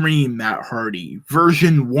 extreme Matt Hardy,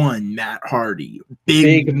 version 1 Matt Hardy,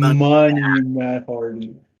 big money Matt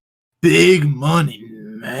Hardy. Big money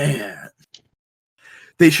man.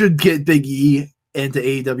 They should get Big E into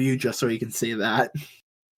AEW just so he can say that.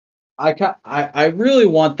 I really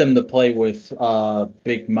want them to play with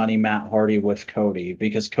Big Money Matt Hardy with Cody,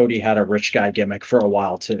 because Cody had a rich guy gimmick for a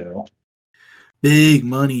while too. Big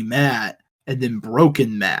Money Matt and then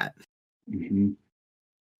Broken Matt. Mm-hmm.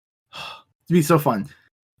 It'd be so fun.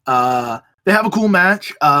 They have a cool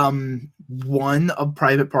match. One a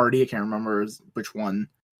Private Party. I can't remember which one.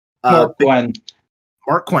 Mark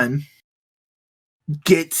Quinn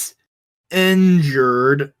gets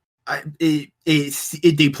injured. They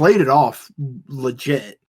played it off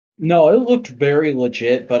legit. No, it looked very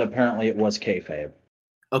legit, but apparently it was kayfabe.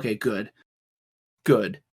 Okay, good.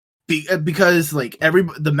 Because like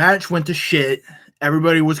the match went to shit.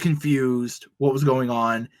 Everybody was confused what was going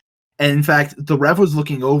on, and in fact, the ref was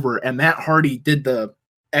looking over, and Matt Hardy did the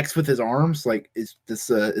X with his arms. Like, is this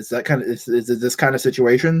this kind of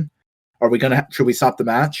situation? Are we should we stop the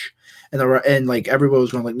match? And like everybody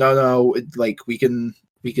was going like, no, like we can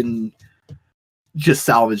just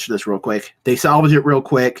salvage this real quick. They salvage it real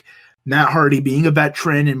quick. Matt Hardy, being a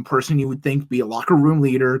veteran and person you would think be a locker room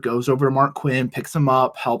leader, goes over to Mark Quinn, picks him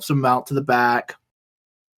up, helps him out to the back.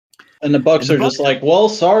 And the Bucks are just like, well,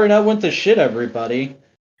 sorry, that went to shit, everybody.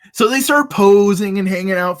 So they start posing and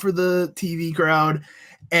hanging out for the TV crowd.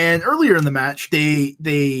 And earlier in the match,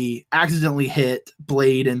 they accidentally hit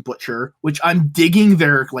Blade and Butcher, which I'm digging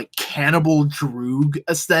their like Cannibal Droog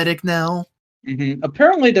aesthetic now. Mm-hmm.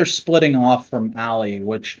 Apparently, they're splitting off from Allie,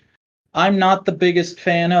 which I'm not the biggest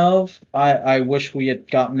fan of. I wish we had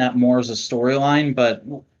gotten that more as a storyline, but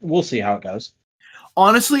we'll see how it goes.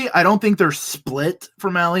 Honestly, I don't think they're split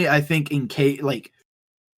from Allie. I think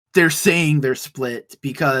they're saying they're split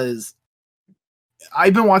because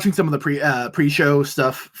I've been watching some of the pre-show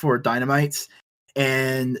stuff for Dynamites,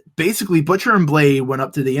 and basically Butcher and Blade went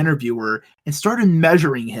up to the interviewer and started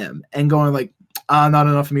measuring him and going like, not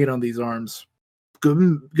enough meat on these arms.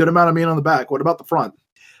 Good amount of meat on the back. What about the front?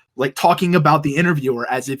 Like talking about the interviewer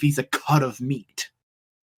as if he's a cut of meat.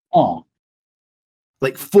 Oh.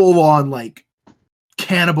 Like full on like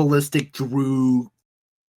cannibalistic Drew.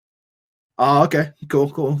 Oh, okay.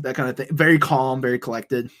 Cool. That kind of thing. Very calm, very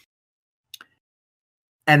collected.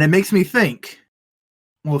 And it makes me think,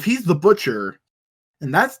 well, if he's the Butcher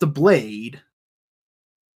and that's the Blade,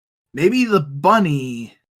 maybe the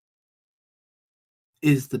bunny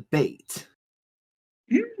is the bait.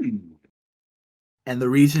 Mm. And the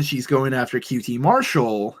reason she's going after QT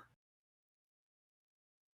Marshall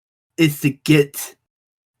is to get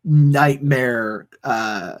Natural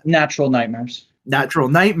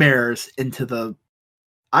Nightmares into the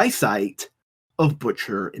eyesight of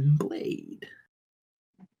Butcher and Blade.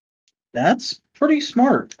 That's pretty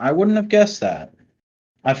smart. I wouldn't have guessed that.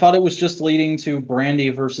 I thought it was just leading to Brandy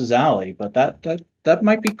versus Allie, but that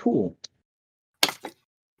might be cool.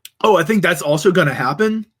 Oh, I think that's also going to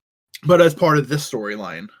happen, but as part of this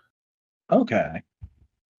storyline. Okay.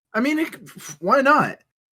 I mean, why not?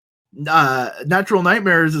 Natural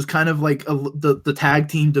Nightmares is kind of like the tag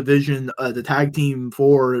team division, the tag team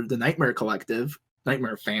for the Nightmare Collective,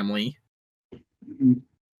 Nightmare Family. Mm-hmm.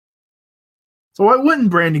 So why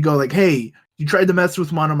wouldn't Brandy go like, hey, you tried to mess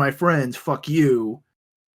with one of my friends, fuck you,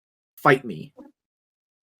 fight me?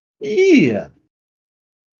 Yeah.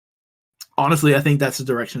 Honestly, I think that's the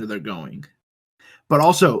direction that they're going. But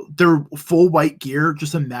also, their full white gear,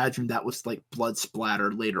 just imagine that was like blood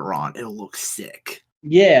splatter later on. It'll look sick.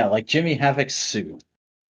 Yeah, like Jimmy Havoc's suit.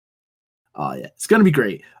 Yeah, it's gonna be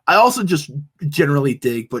great. I also just generally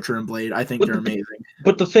dig Butcher and Blade. I think But they're the amazing.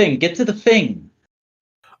 But the thing, get to the thing.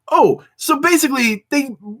 Oh, so basically they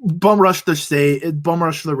bum rush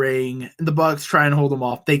the ring, and the Bucks try and hold them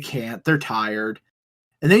off. They can't. They're tired.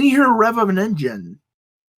 And then you hear a rev of an engine.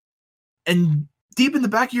 And deep in the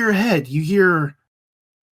back of your head, you hear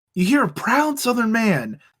a proud Southern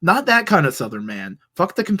man. Not that kind of Southern man.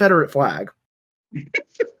 Fuck the Confederate flag.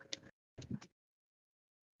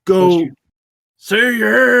 Go, say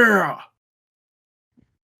yeah!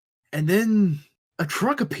 And then a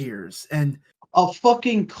truck appears, and A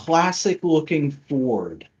fucking classic looking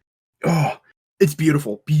Ford. oh, it's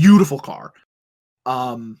beautiful. Beautiful car.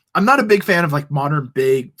 I'm not a big fan of like modern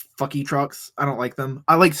big fucky trucks. I don't like them.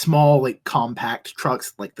 I like small, like compact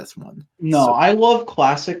trucks like this one. No, So, I love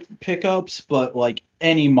classic pickups, but like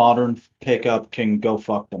any modern pickup can go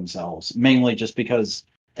fuck themselves. Mainly just because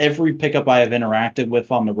every pickup I have interacted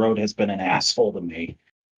with on the road has been an asshole to me.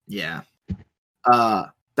 yeah.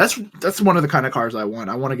 That's one of the kind of cars I want.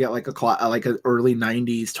 I want to get like an early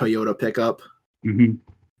 '90s Toyota pickup. Mm-hmm.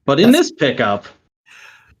 But in this pickup,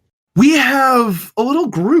 we have a little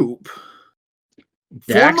group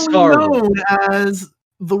Dax formerly Harwood, known as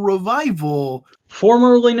the Revival,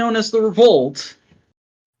 formerly known as the Revolt,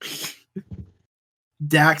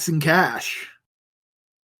 Dax and Cash.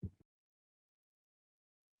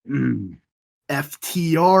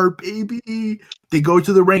 FTR, baby. They go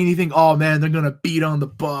to the ring and you think, oh man, they're gonna beat on the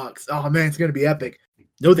Bucks. Oh man, it's gonna be epic.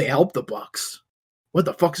 No, they help the Bucks. What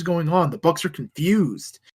the fuck is going on? The Bucks are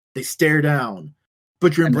confused. They stare down.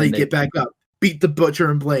 Butcher and Blade get back up. Beat the Butcher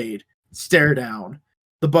and Blade. Stare down.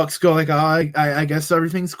 The Bucks go like, oh, I guess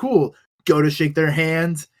everything's cool. Go to shake their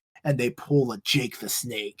hands, and they pull a Jake the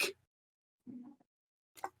Snake.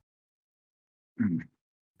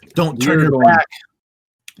 Don't turn your back.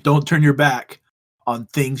 Don't turn your back on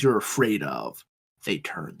things you're afraid of. They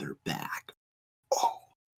turn their back. Oh.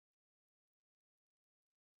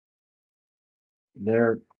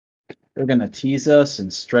 They're gonna tease us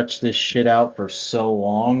and stretch this shit out for so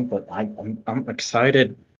long, but I'm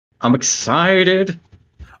excited. I'm excited.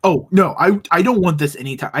 Oh no, I don't want this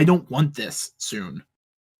anytime. I don't want this soon.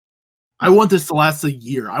 I want this to last a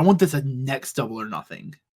year. I want this at next Double or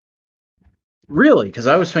Nothing. Really? Because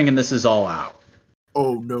I was thinking this is All Out.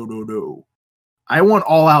 Oh no. I want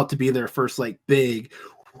All Out to be their first like big.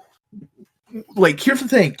 Like here's the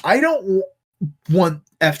thing. I don't want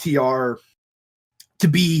FTR to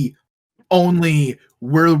be only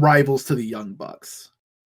we're rivals to the Young Bucks.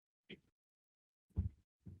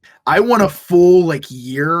 I want a full like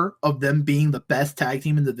year of them being the best tag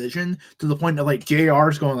team in the division to the point that like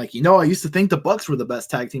JR's going like, I used to think the Bucks were the best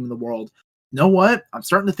tag team in the world. You know what? I'm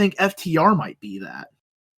starting to think FTR might be that.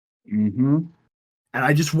 Mm-hmm. And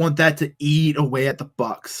I just want that to eat away at the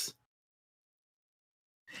Bucks.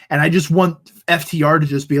 And I just want FTR to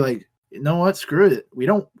just be like, you know what? Screw it. We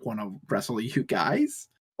don't want to wrestle you guys.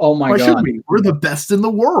 Oh my Why God. should we? We're the best in the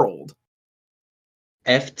world.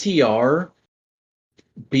 FTR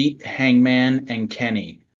beat Hangman and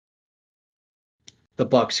Kenny. The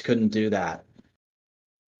Bucks couldn't do that.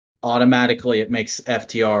 Automatically, it makes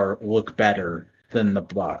FTR look better than the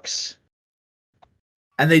Bucks.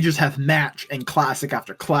 And they just have match and classic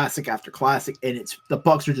after classic after classic, and it's the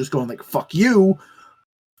Bucks are just going like, fuck you.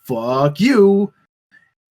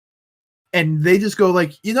 And they just go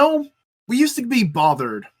like, we used to be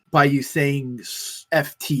bothered by you saying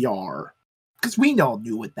FTR because we all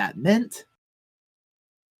knew what that meant.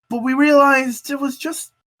 But we realized it was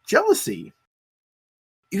just jealousy.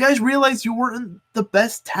 You guys realized you weren't the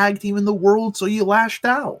best tag team in the world, so you lashed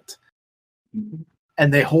out. Mm-hmm.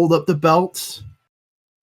 And they hold up the belts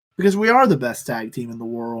because we are the best tag team in the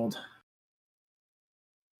world.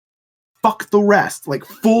 Fuck the rest. Like,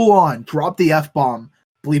 full on. Drop the F-bomb.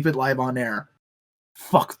 Bleep it live on air.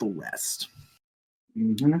 Fuck the rest.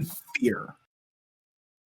 Mm-hmm. Fear.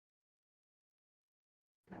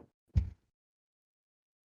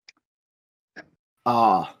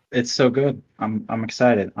 It's so good. I'm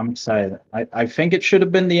excited. I think it should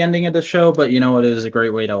have been the ending of the show, but it is a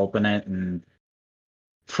great way to open it and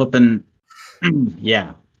flipping.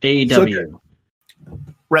 Yeah. AEW. So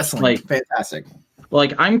wrestling. Fantastic.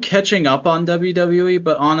 Like, I'm catching up on WWE,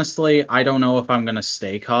 but honestly, I don't know if I'm going to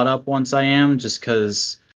stay caught up once I am, just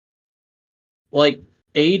because, like,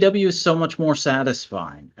 AEW is so much more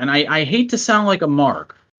satisfying. And I hate to sound like a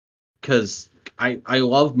mark, because I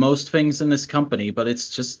love most things in this company, but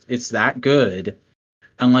it's that good.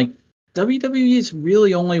 And, like, WWE is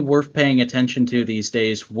really only worth paying attention to these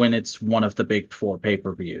days when it's one of the big 4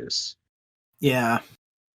 pay-per-views. Yeah.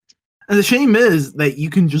 And the shame is that you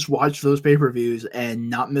can just watch those pay-per-views and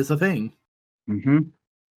not miss a thing. Mm-hmm.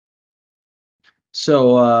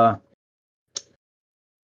 So,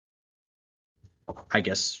 I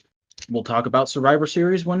guess we'll talk about Survivor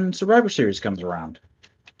Series when Survivor Series comes around.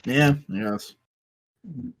 Yeah, yes.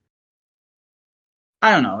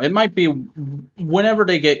 I don't know. It might be whenever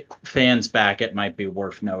they get fans back, it might be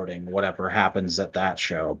worth noting whatever happens at that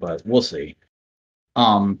show, but we'll see.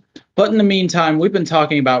 But in the meantime, we've been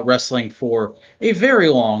talking about wrestling for a very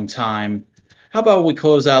long time. How about we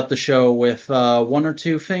close out the show with one or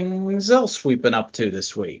two things else we've been up to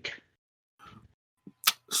this week?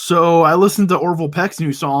 So I listened to Orville Peck's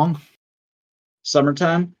new song.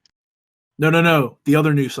 Summertime? No. The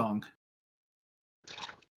other new song.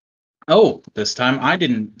 Oh, this time I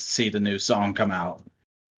didn't see the new song come out.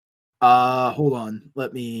 Hold on.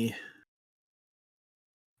 Let me.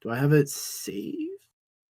 Do I have it saved?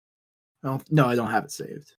 Oh, no, I don't have it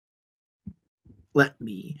saved. Let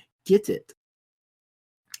me get it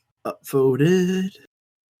upvoted.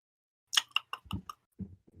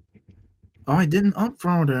 Oh, I didn't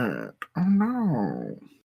upvote it. Oh no.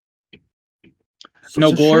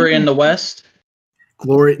 No Glory in the West?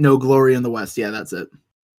 Glory in the West. Yeah, that's it.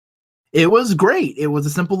 It was great. It was a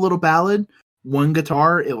simple little ballad, one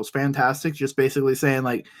guitar. It was fantastic. Just basically saying,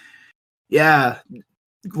 like, yeah,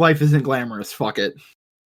 life isn't glamorous. Fuck it.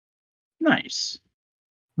 Nice.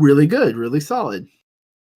 Really good. Really solid.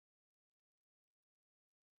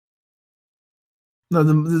 No,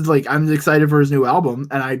 like, I'm excited for his new album,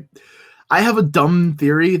 and I have a dumb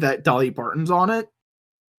theory that Dolly Parton's on it.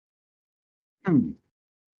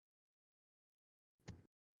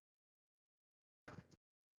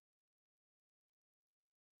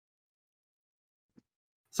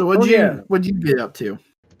 So what'd you get up to?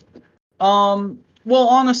 Well,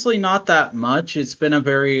 honestly, not that much. It's been a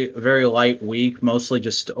very, very light week, mostly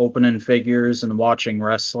just opening figures and watching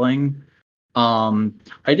wrestling. I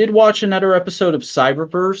did watch another episode of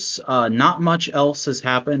Cyberverse. Not much else has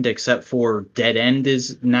happened except for Dead End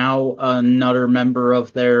is now another member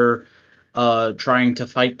of their trying to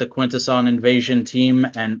fight the Quintesson invasion team,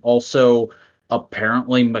 and also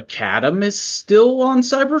apparently McAdam is still on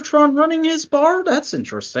Cybertron running his bar. That's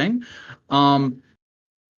interesting.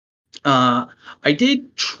 I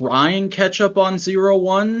did try and catch up on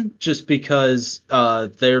 01 just because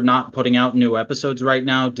they're not putting out new episodes right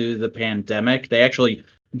now due to the pandemic. They actually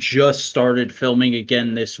just started filming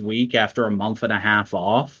again this week after a month and a half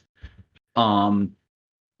off.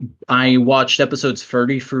 I watched episodes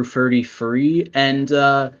 30 through 33, and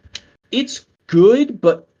it's good,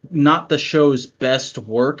 but not the show's best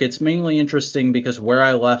work. It's mainly interesting because where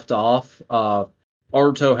I left off,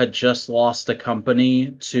 Aruto had just lost the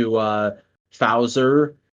company to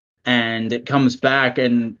Fowler, and it comes back,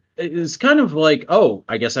 and it's kind of like, oh,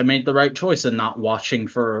 I guess I made the right choice in not watching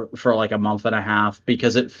for like a month and a half,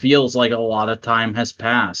 because it feels like a lot of time has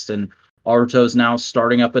passed, and Aruto's now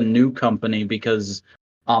starting up a new company because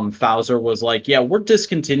Fowler was like, yeah, we're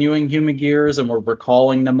discontinuing Human Gears and we're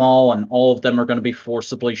recalling them all, and all of them are going to be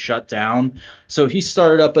forcibly shut down. So he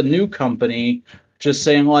started up a new company just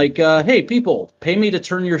saying like, hey, people, pay me to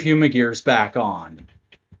turn your Human Gears back on.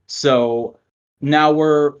 So now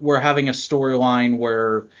we're having a storyline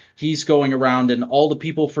where he's going around, and all the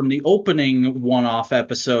people from the opening one-off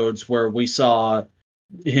episodes where we saw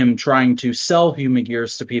him trying to sell Human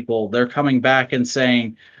Gears to people, they're coming back and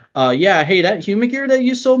saying, yeah, hey, that Human Gear that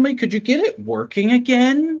you sold me, could you get it working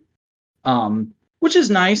again? Which is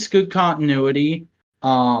nice, good continuity.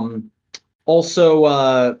 Also,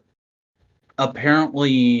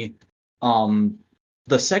 apparently,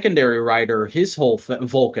 the secondary writer, his whole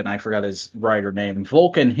Vulcan, I forgot his writer name,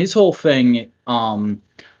 Vulcan, his whole thing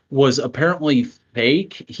was apparently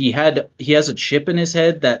fake. He has a chip in his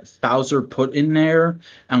head that Fowler put in there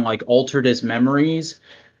and like altered his memories.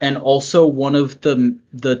 And also one of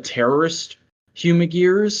the terrorist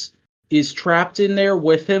Humagears is trapped in there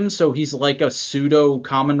with him, so he's like a pseudo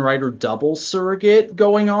Kamen Rider double surrogate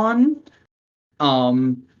going on.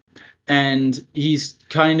 And he's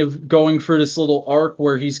kind of going for this little arc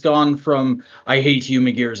where he's gone from, I hate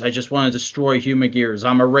Humagears, I just want to destroy Humagears,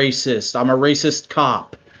 I'm a racist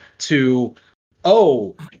cop, to,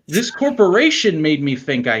 oh, this corporation made me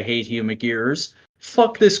think I hate Humagears.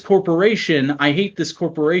 Fuck this corporation, I hate this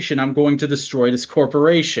corporation, I'm going to destroy this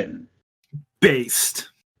corporation. Based.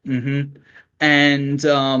 Mm-hmm.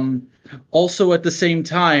 And also at the same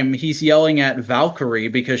time, he's yelling at Valkyrie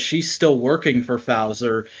because she's still working for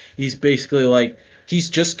Fowler. He's basically like,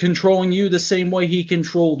 he's just controlling you the same way he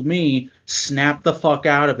controlled me. Snap the fuck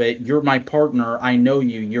out of it. You're my partner. I know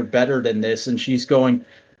you. You're better than this. And she's going,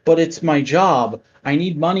 but it's my job. I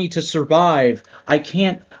need money to survive. I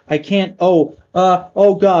can't I can't. Oh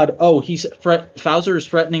God. Oh, Fowler is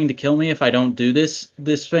threatening to kill me if I don't do this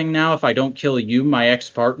thing now. If I don't kill you, my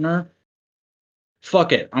ex-partner.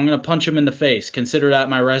 Fuck it. I'm gonna punch him in the face. Consider that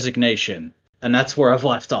my resignation. And that's where I've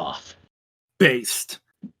left off. Based.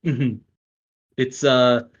 It's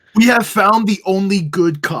We have found the only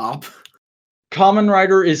good cop. Kamen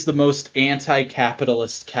Rider is the most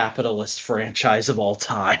capitalist franchise of all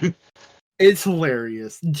time. It's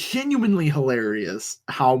hilarious, genuinely hilarious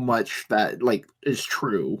how much that is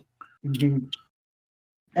true. And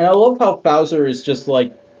I love how Bowser is just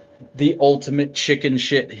like the ultimate chicken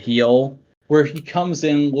shit heel, where he comes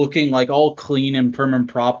in looking like all clean and prim and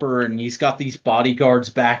proper, and he's got these bodyguards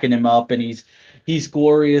backing him up, and he's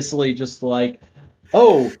gloriously just like,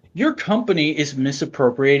 oh, your company is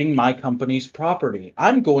misappropriating my company's property.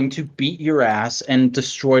 I'm going to beat your ass and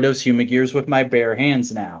destroy those Humagears with my bare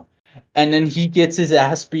hands now. And then he gets his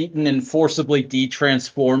ass beaten and forcibly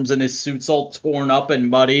de-transforms, and his suit's all torn up and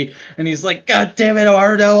muddy. And he's like, God damn it,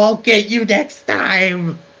 Ardo, I'll get you next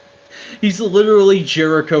time. He's literally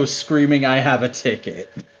Jericho screaming, I have a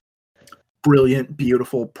ticket. Brilliant,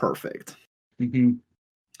 beautiful, perfect.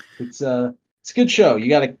 It's a good show.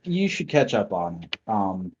 You should catch up on it.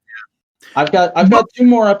 I've got 2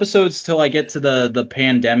 more episodes till I get to the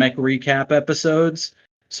pandemic recap episodes.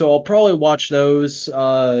 So I'll probably watch those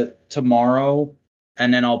tomorrow,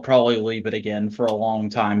 and then I'll probably leave it again for a long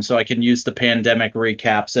time so I can use the pandemic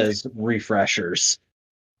recaps as refreshers.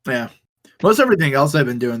 Yeah. Most everything else I've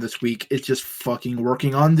been doing this week is just fucking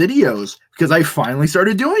working on videos, because I finally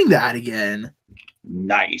started doing that again.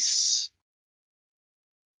 Nice.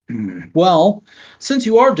 Well, since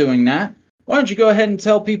you are doing that, why don't you go ahead and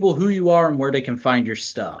tell people who you are and where they can find your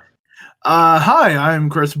stuff? Hi, I'm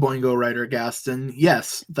Chris Boingo Ryder Gaston.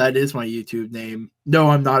 Yes, that is my YouTube name.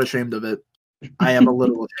 No, I'm not ashamed of it. I am a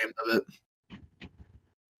little ashamed of it.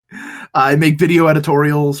 I make video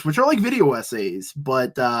editorials, which are like video essays,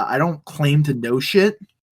 but I don't claim to know shit.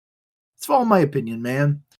 It's all my opinion,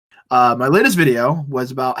 man. My latest video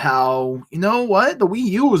was about how, you know what, the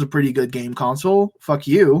Wii U was a pretty good game console. Fuck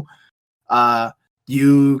you.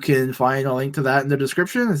 You can find a link to that in the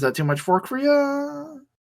description. Is that too much fork for you?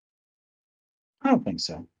 I don't think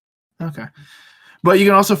so. Okay. But you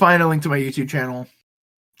can also find a link to my YouTube channel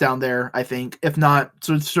down there, I think. If not,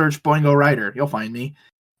 so search Boingo Ryder. You'll find me.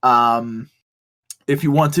 If you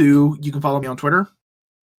want to, you can follow me on Twitter.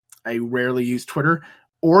 I rarely use Twitter.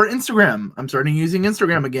 Or Instagram. I'm starting using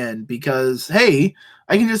Instagram again because, hey,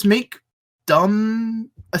 I can just make dumb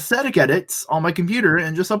aesthetic edits on my computer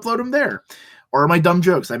and just upload them there. Or my dumb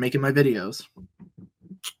jokes I make in my videos.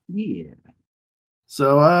 Yeah.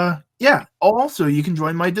 So, yeah. Also, you can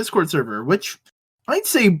join my Discord server, which I'd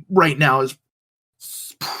say right now is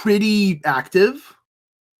pretty active.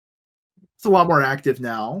 It's a lot more active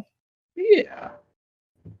now. Yeah.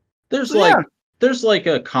 There's like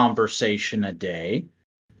a conversation a day.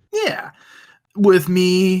 Yeah. With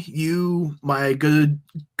me, you, my good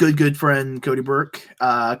friend Cody Burke,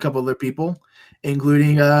 a couple other people,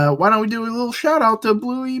 including why don't we do a little shout out to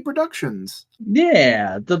Bluey Productions?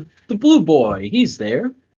 Yeah, the blue boy, he's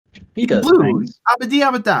there. He does Blue. things.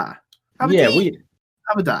 Abada. Yeah,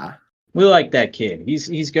 we like that kid.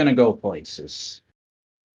 He's gonna go places.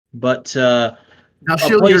 But now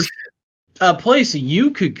shield your a place you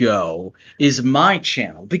could go is my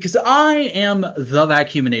channel, because I am the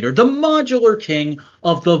Vacuuminator, the modular king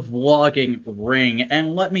of the vlogging ring.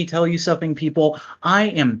 And let me tell you something, people, I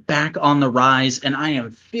am back on the rise and I am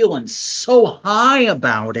feeling so high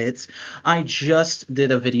about it. I just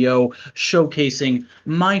did a video showcasing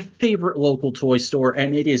my favorite local toy store,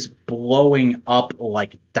 and it is blowing up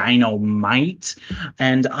like dynamite.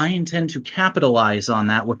 And I intend to capitalize on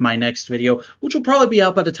that with my next video, which will probably be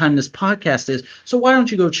out by the time this podcast is. So why don't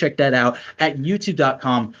you go check that out at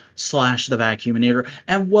youtube.com/thevacuuminator.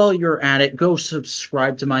 And while you're at it, go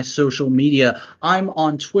subscribe to my social media. I'm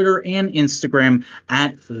on Twitter and Instagram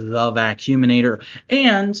at The Vacuuminator.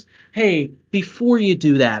 And hey, before you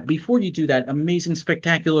do that amazing,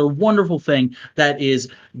 spectacular, wonderful thing that is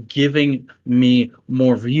giving me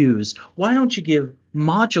more views, why don't you give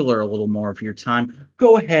Modular a little more of your time?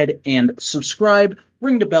 Go ahead and subscribe.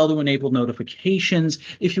 Ring the bell to enable notifications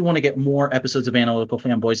if you want to get more episodes of Analytical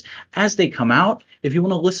Fanboys as they come out. If you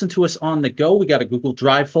want to listen to us on the go, we got a Google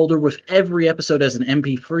Drive folder with every episode as an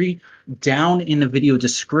MP3 down in the video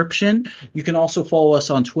description. You can also follow us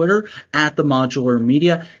on Twitter at The Modular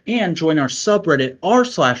Media and join our subreddit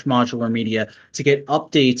r/Modular Media to get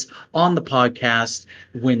updates on the podcast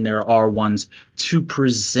when there are ones to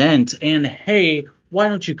present. And hey, why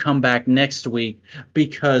don't you come back next week,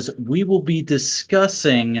 because we will be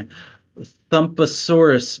discussing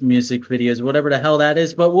Thumpasaurus music videos, whatever the hell that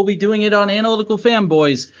is, but we'll be doing it on Analytical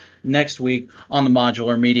Fanboys next week on the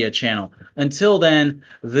Modular Media channel. Until then,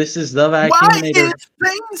 this is the Vacuuminator. Why is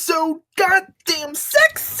Bane so goddamn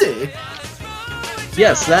sexy?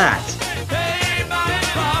 Yes, that.